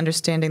in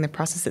understanding the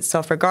process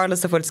itself,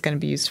 regardless of what it's going to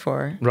be used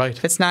for. Right.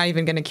 If it's not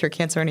even going to cure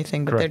cancer or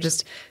anything, but they're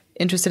just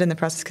interested in the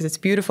process because it's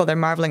beautiful. They're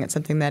marveling at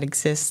something that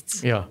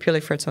exists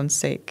purely for its own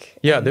sake.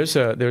 Yeah, there's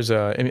an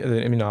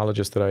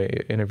immunologist that I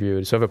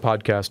interviewed. So I have a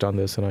podcast on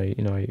this, and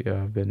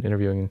I've been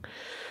interviewing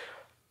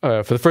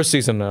for the first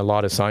season a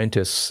lot of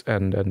scientists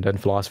and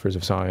philosophers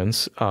of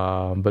science.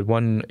 But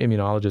one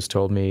immunologist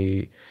told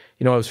me,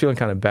 I was feeling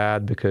kind of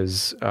bad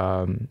because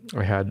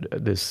I had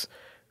this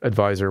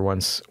advisor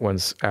once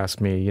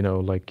asked me,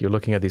 like, you're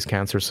looking at these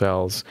cancer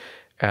cells,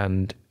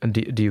 and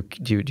do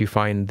you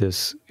find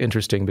this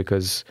interesting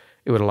because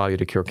it would allow you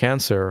to cure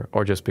cancer,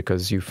 or just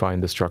because you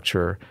find the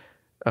structure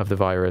of the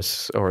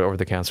virus or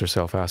the cancer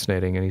cell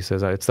fascinating? And he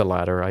says, it's the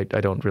latter. I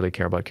don't really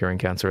care about curing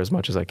cancer as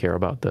much as I care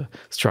about the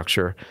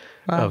structure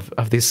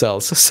of these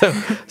cells.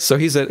 So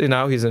he's an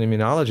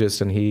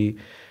immunologist, and he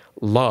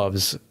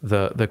loves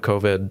the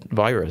COVID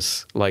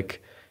virus.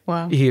 Like,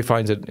 he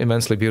finds it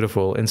immensely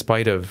beautiful in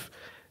spite of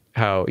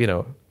how,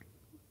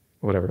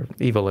 whatever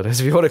evil it is,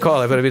 if you want to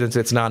call it, but I mean,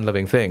 it's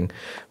non-living thing.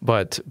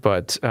 But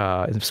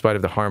in spite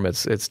of the harm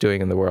it's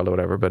doing in the world or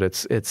whatever, but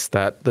it's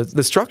that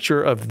the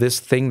structure of this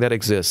thing that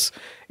exists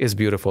is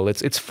beautiful.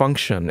 Its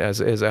function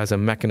as a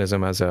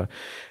mechanism, as a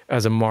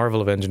marvel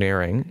of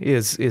engineering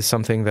is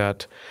something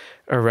that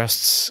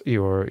arrests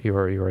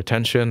your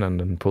attention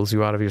and pulls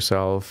you out of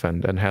yourself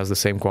and has the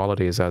same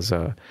qualities as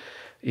a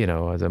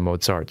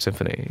Mozart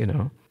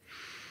symphony.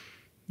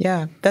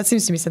 Yeah, that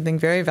seems to be something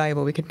very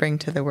valuable we could bring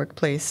to the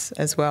workplace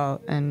as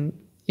well. And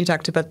you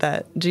talked about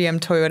that GM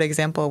Toyota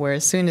example where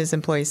as soon as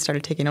employees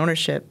started taking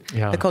ownership,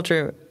 the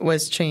culture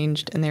was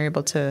changed and they were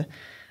able to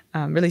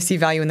really see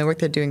value in the work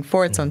they're doing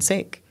for its own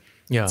sake.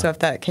 Yeah. So if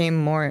that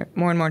came more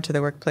and more to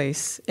the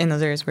workplace in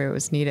those areas where it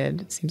was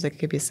needed, it seems like it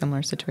could be a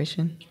similar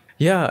situation.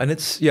 So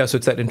it's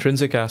that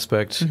intrinsic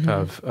aspect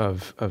of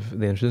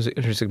the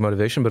intrinsic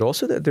motivation, but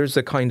also that there's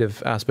a kind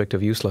of aspect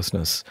of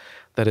uselessness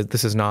that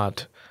it's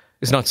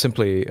not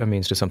simply a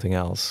means to something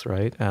else,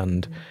 right?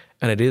 And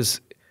it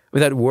is,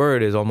 that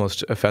word is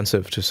almost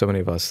offensive to so many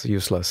of us,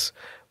 useless.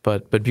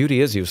 But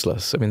beauty is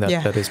useless. I mean,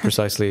 that is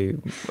precisely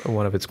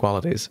one of its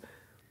qualities.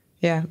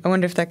 Yeah, I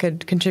wonder if that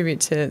could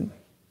contribute to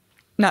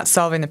not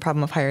solving the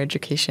problem of higher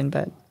education,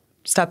 but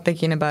stop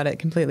thinking about it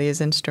completely as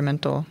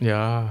instrumental.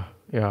 Yeah.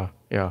 I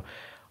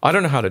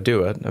don't know how to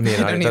do it. I mean,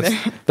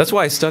 that's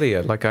why I study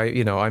it. Like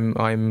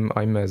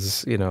I'm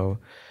as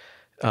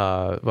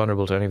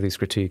vulnerable to any of these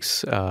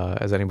critiques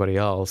as anybody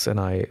else, and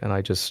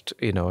I just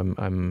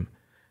maybe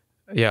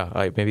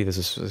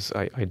this is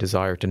I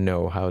desire to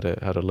know how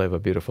to live a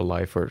beautiful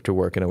life or to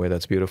work in a way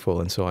that's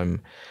beautiful, and so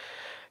I'm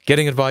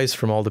getting advice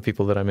from all the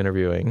people that I'm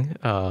interviewing,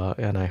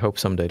 and I hope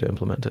someday to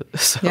implement it.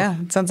 So.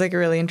 Yeah, it sounds like a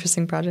really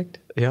interesting project.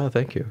 Yeah,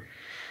 thank you.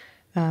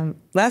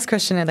 Last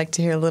question, I'd like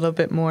to hear a little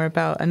bit more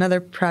about another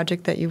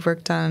project that you've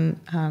worked on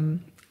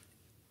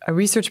a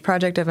research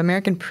project of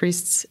American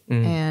priests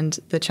and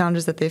the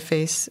challenges that they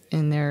face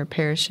in their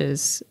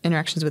parishes,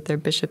 interactions with their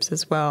bishops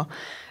as well.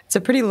 It's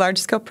a pretty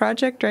large-scale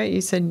project, right?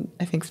 You said,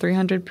 I think,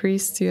 300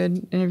 priests you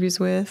had interviews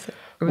with?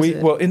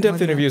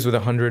 In-depth interviews with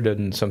 100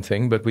 and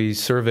something, but we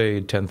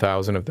surveyed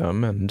 10,000 of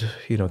them, and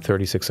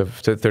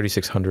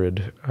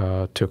 3,600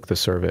 took the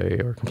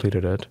survey or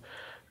completed it.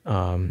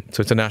 So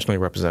it's a nationally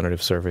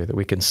representative survey that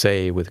we can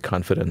say with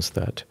confidence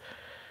that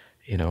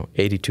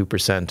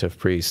 82% of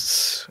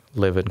priests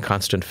live in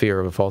constant fear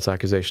of a false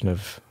accusation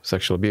of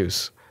sexual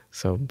abuse.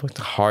 So it's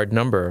a hard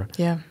number,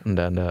 and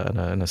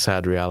a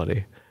sad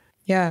reality.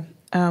 Yeah.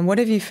 What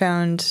have you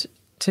found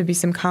to be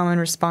some common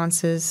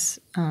responses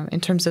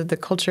in terms of the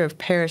culture of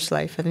parish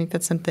life? I think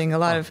that's something a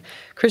lot of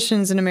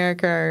Christians in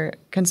America are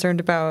concerned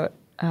about,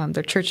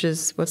 their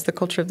churches. What's the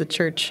culture of the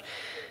church?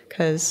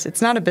 Because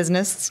it's not a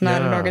business. It's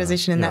not an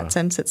organization in that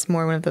sense. It's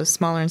more one of those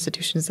smaller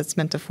institutions that's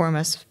meant to form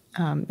us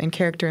in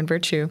character and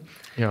virtue.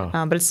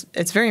 But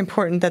it's very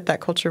important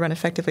that culture run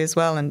effectively as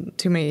well. And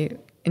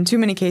in too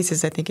many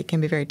cases, I think it can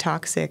be very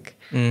toxic.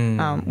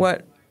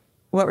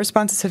 What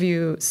responses have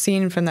you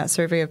seen from that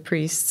survey of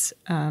priests,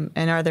 and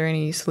are there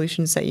any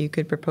solutions that you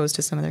could propose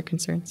to some of their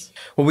concerns?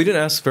 Well, we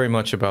didn't ask very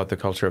much about the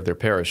culture of their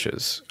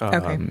parishes. I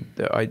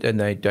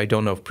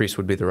don't know if priests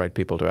would be the right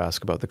people to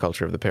ask about the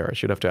culture of the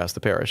parish. You'd have to ask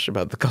the parish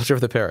about the culture of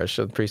the parish.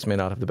 The priests may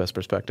not have the best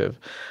perspective.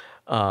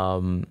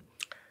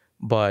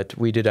 But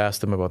we did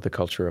ask them about the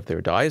culture of their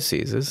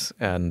dioceses,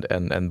 and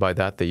by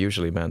that they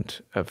usually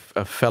meant of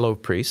fellow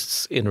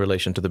priests in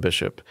relation to the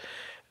bishop.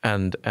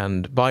 And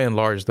by and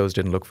large, those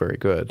didn't look very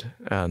good.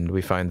 And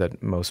we find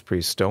that most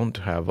priests don't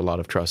have a lot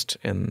of trust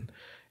in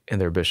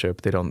their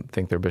bishop. They don't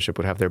think their bishop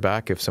would have their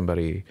back if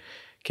somebody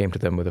came to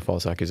them with a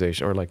false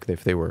accusation, or like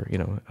if they were,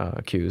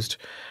 accused.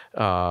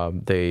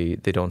 They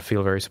don't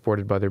feel very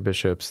supported by their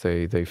bishops.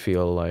 They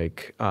feel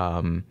like,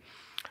 and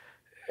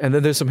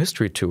then there's some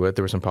history to it.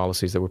 There were some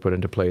policies that were put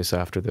into place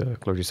after the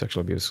clergy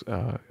sexual abuse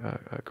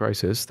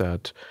crisis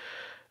that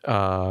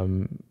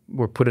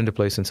were put into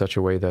place in such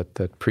a way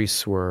that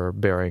priests were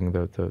bearing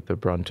the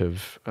brunt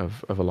of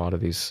a lot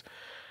of these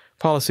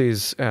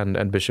policies,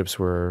 and bishops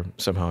were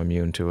somehow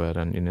immune to it,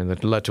 and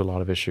that led to a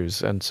lot of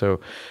issues. And so,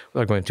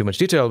 without going into too much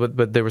detail,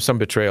 but there was some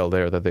betrayal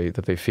there that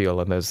they feel,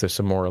 and there's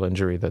some moral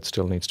injury that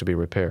still needs to be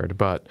repaired.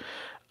 But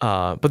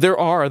there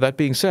are, that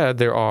being said,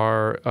 there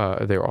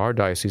are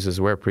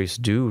dioceses where priests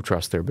do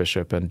trust their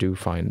bishop and do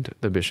find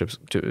the bishops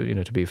to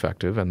be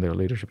effective and their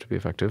leadership to be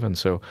effective. And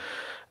so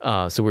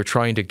we're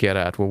trying to get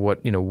at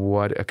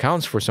what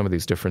accounts for some of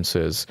these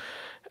differences,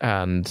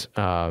 and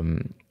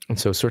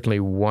so certainly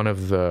one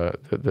of the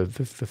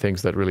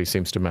things that really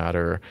seems to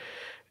matter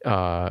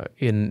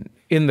in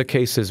the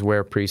cases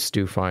where priests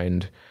do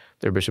find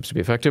their bishops to be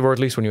effective, or at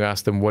least when you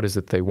ask them what is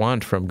it they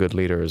want from good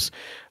leaders,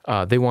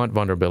 they want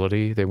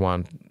vulnerability. They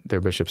want their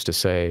bishops to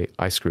say,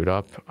 I screwed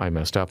up, I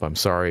messed up, I'm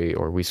sorry,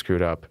 or we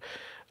screwed up.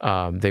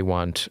 They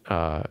want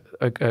a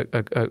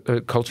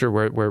culture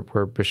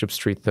where bishops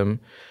treat them,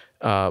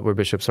 where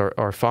bishops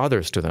are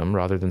fathers to them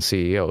rather than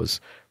CEOs,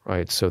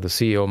 right? So the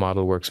CEO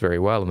model works very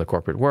well in the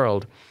corporate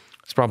world.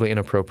 It's probably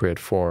inappropriate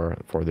for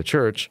the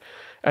church.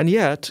 And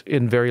yet,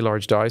 in very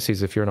large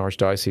dioceses, if you're an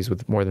archdiocese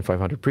with more than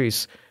 500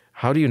 priests,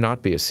 how do you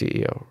not be a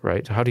CEO,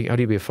 right? How do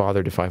you be a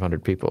father to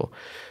 500 people?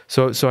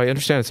 So I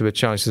understand it's a bit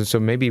challenging. So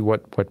maybe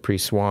what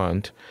priests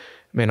want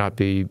may not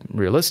be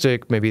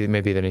realistic. Maybe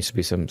there needs to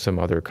be some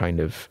other kind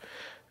of,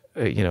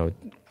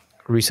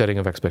 resetting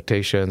of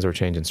expectations or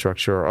change in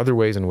structure or other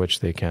ways in which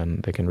they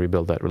can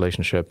rebuild that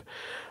relationship.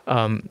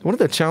 One of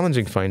the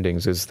challenging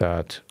findings is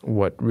that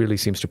what really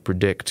seems to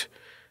predict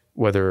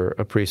whether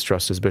a priest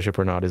trusts his bishop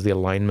or not is the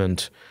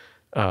alignment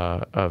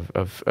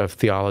of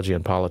theology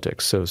and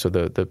politics. So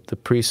the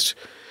priest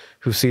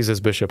who sees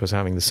his bishop as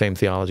having the same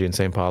theology and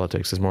same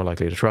politics is more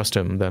likely to trust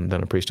him than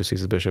a priest who sees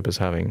his bishop as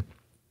having,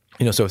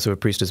 so if a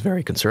priest is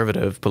very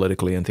conservative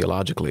politically and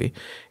theologically,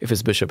 if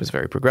his bishop is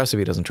very progressive,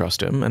 he doesn't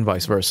trust him, and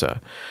vice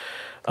versa.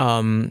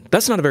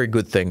 That's not a very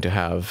good thing to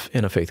have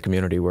in a faith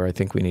community where I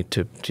think we need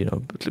to,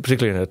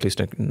 particularly at least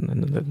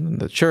in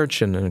the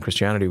church and in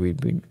Christianity, we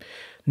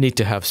need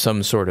to have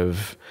some sort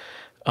of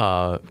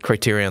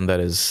criterion that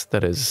is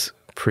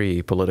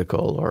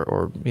pre-political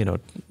or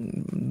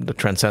that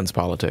transcends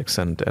politics,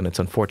 and it's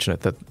unfortunate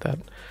that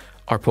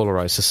our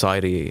polarized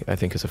society, I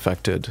think, has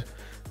affected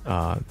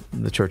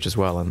the church as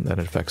well, and that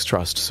it affects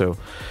trust. So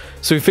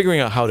figuring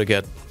out how to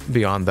get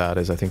beyond that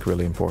is, I think,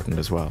 really important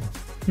as well.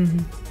 Mm-hmm.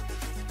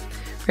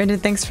 Brandon,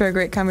 thanks for a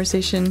great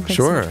conversation. Thanks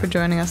so much for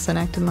joining us on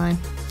Acton Line.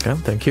 Yeah,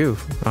 thank you.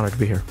 Honored to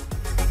be here.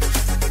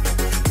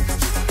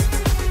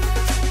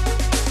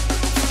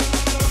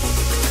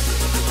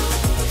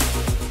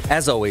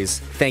 As always,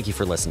 thank you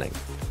for listening.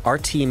 Our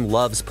team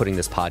loves putting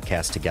this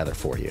podcast together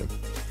for you.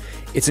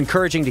 It's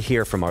encouraging to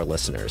hear from our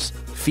listeners.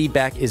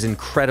 Feedback is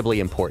incredibly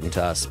important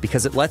to us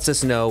because it lets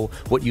us know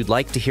what you'd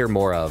like to hear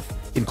more of,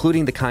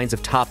 including the kinds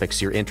of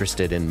topics you're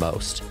interested in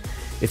most.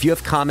 If you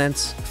have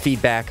comments,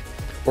 feedback,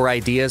 or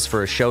ideas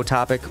for a show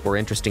topic or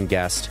interesting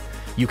guest,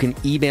 you can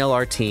email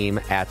our team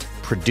at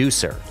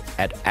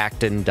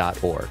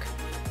producer@acton.org.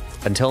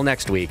 Until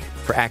next week,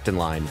 for Acton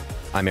Line,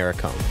 I'm Eric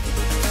Cohn.